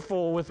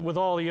careful with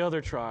all the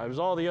other tribes,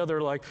 all the other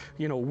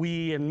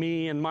we and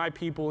me and my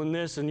people and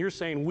this, and you're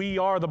saying we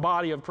are the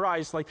body of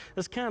Christ. Like,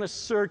 that's kind of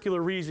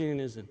circular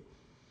reasoning, isn't it?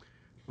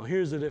 Well,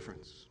 here's the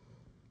difference.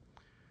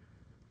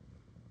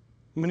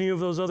 Many of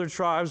those other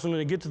tribes, when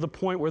they get to the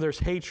point where there's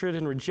hatred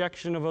and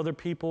rejection of other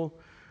people,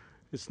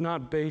 it's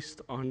not based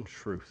on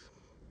truth.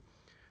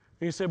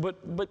 And you say, but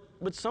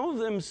some of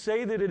them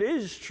say that it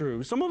is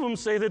true. Some of them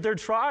say that their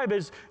tribe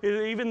is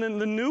even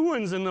the new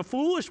ones and the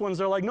foolish ones.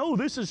 They're like, no,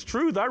 this is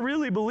truth. I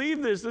really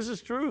believe this. This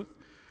is truth.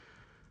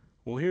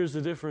 Well, here's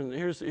the difference.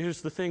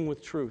 Here's the thing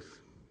with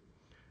truth.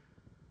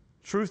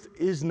 Truth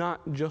is not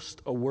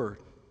just a word.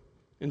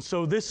 And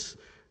so this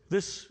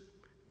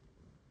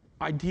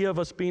idea of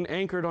us being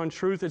anchored on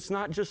truth, it's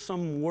not just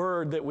some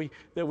word that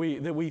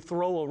we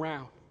throw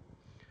around.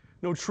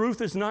 No,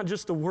 truth is not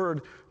just a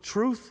word.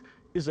 Truth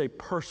is a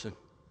person.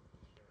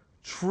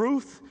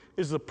 Truth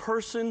is the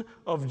person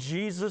of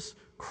Jesus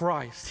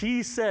Christ.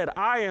 He said,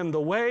 I am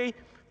the way,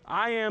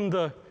 I am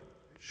the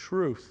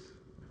truth.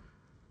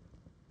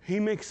 He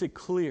makes it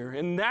clear,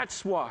 and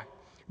that's why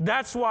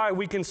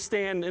we can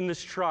stand in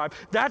this tribe.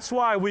 That's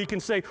why we can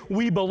say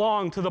we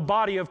belong to the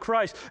body of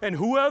Christ. And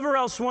whoever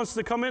else wants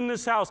to come in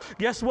this house,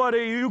 guess what?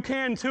 You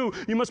can too.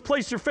 You must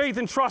place your faith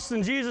and trust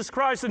in Jesus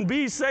Christ and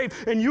be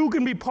saved. And you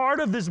can be part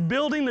of this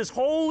building, this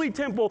holy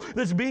temple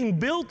that's being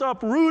built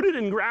up, rooted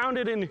and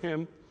grounded in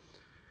Him.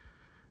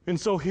 And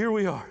so here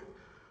we are,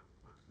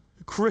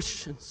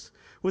 Christians,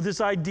 with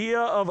this idea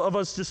of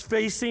us just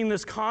facing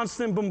this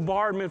constant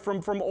bombardment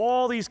from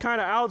all these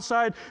kind of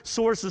outside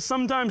sources,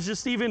 sometimes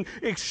just even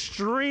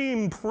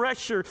extreme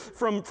pressure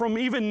from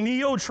even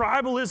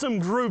neo-tribalism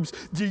groups.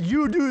 Do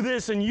you do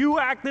this, and you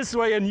act this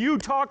way, and you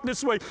talk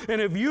this way, and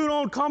if you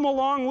don't come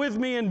along with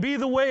me and be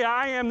the way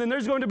I am, then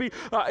there's going to be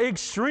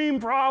extreme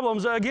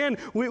problems. Again,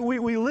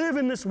 we live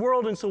in this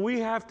world, and so we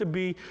have to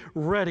be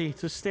ready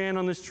to stand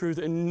on this truth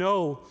and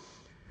know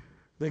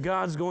that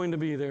God's going to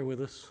be there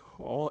with us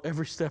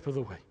every step of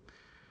the way.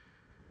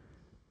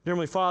 Dear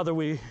Heavenly Father,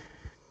 we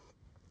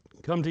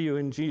come to you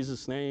in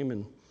Jesus' name,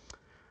 and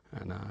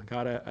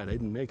God, I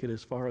didn't make it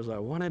as far as I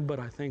wanted, but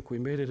I think we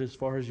made it as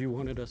far as you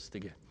wanted us to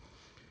get.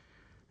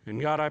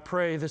 And God, I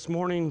pray this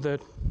morning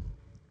that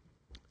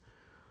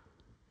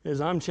as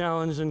I'm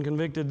challenged and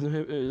convicted,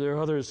 there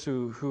are others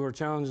who are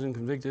challenged and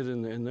convicted,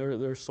 and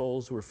their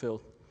souls were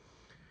filled.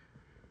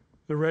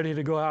 They're ready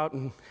to go out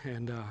and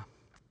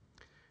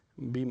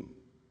be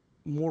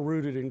more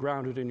rooted and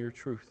grounded in your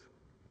truth.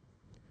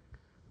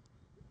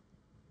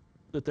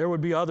 That there would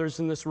be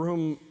others in this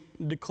room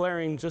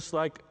declaring, just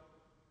like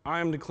I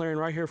am declaring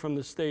right here from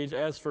the stage,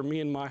 as for me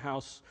and my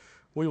house,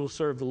 we will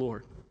serve the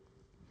Lord.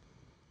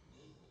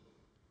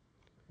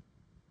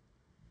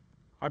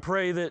 I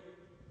pray that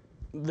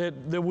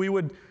we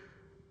would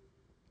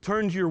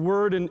turn to your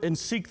word and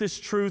seek this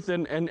truth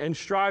and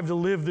strive to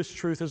live this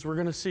truth, as we're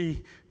going to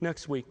see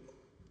next week.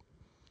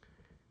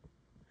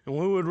 And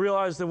we would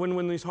realize that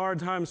when these hard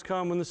times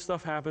come, when this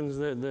stuff happens,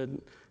 that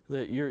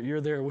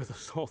you're there with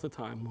us all the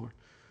time, Lord.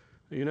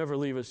 You never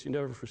leave us. You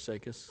never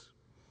forsake us.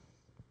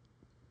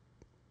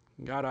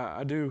 God,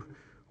 I do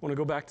want to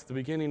go back to the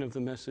beginning of the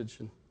message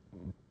and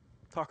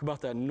talk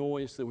about that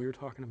noise that we were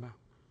talking about.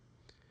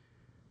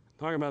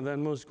 Talking about that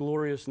most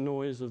glorious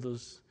noise of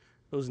those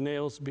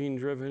nails being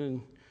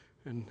driven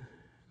and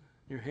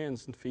your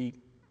hands and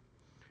feet.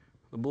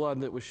 The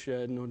blood that was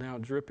shed, no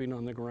doubt, dripping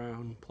on the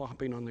ground,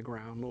 plopping on the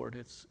ground. Lord,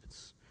 it's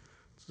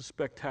a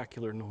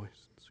spectacular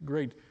noise. It's a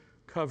great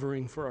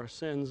covering for our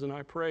sins. And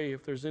I pray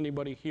if there's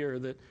anybody here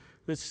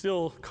that's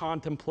still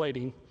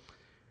contemplating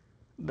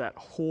that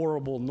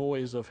horrible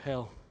noise of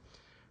hell.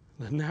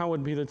 Then now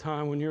would be the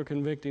time when you're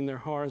convicting their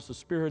hearts, the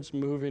Spirit's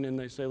moving, and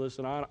they say,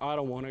 listen, I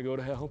don't want to go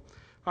to hell.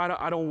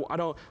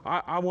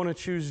 I want to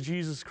choose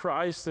Jesus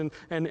Christ,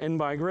 and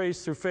by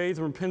grace, through faith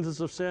and repentance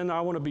of sin,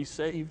 I want to be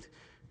saved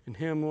in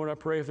Him. Lord, I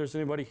pray if there's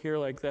anybody here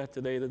like that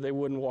today, that they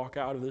wouldn't walk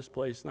out of this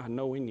place not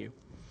knowing You.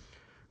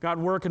 God,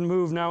 work and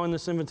move now in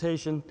this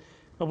invitation.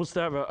 Help us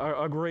to have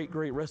a great,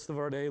 great rest of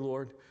our day,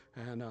 Lord.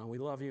 And we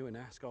love You and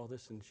ask all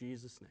this in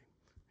Jesus'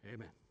 name.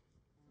 Amen.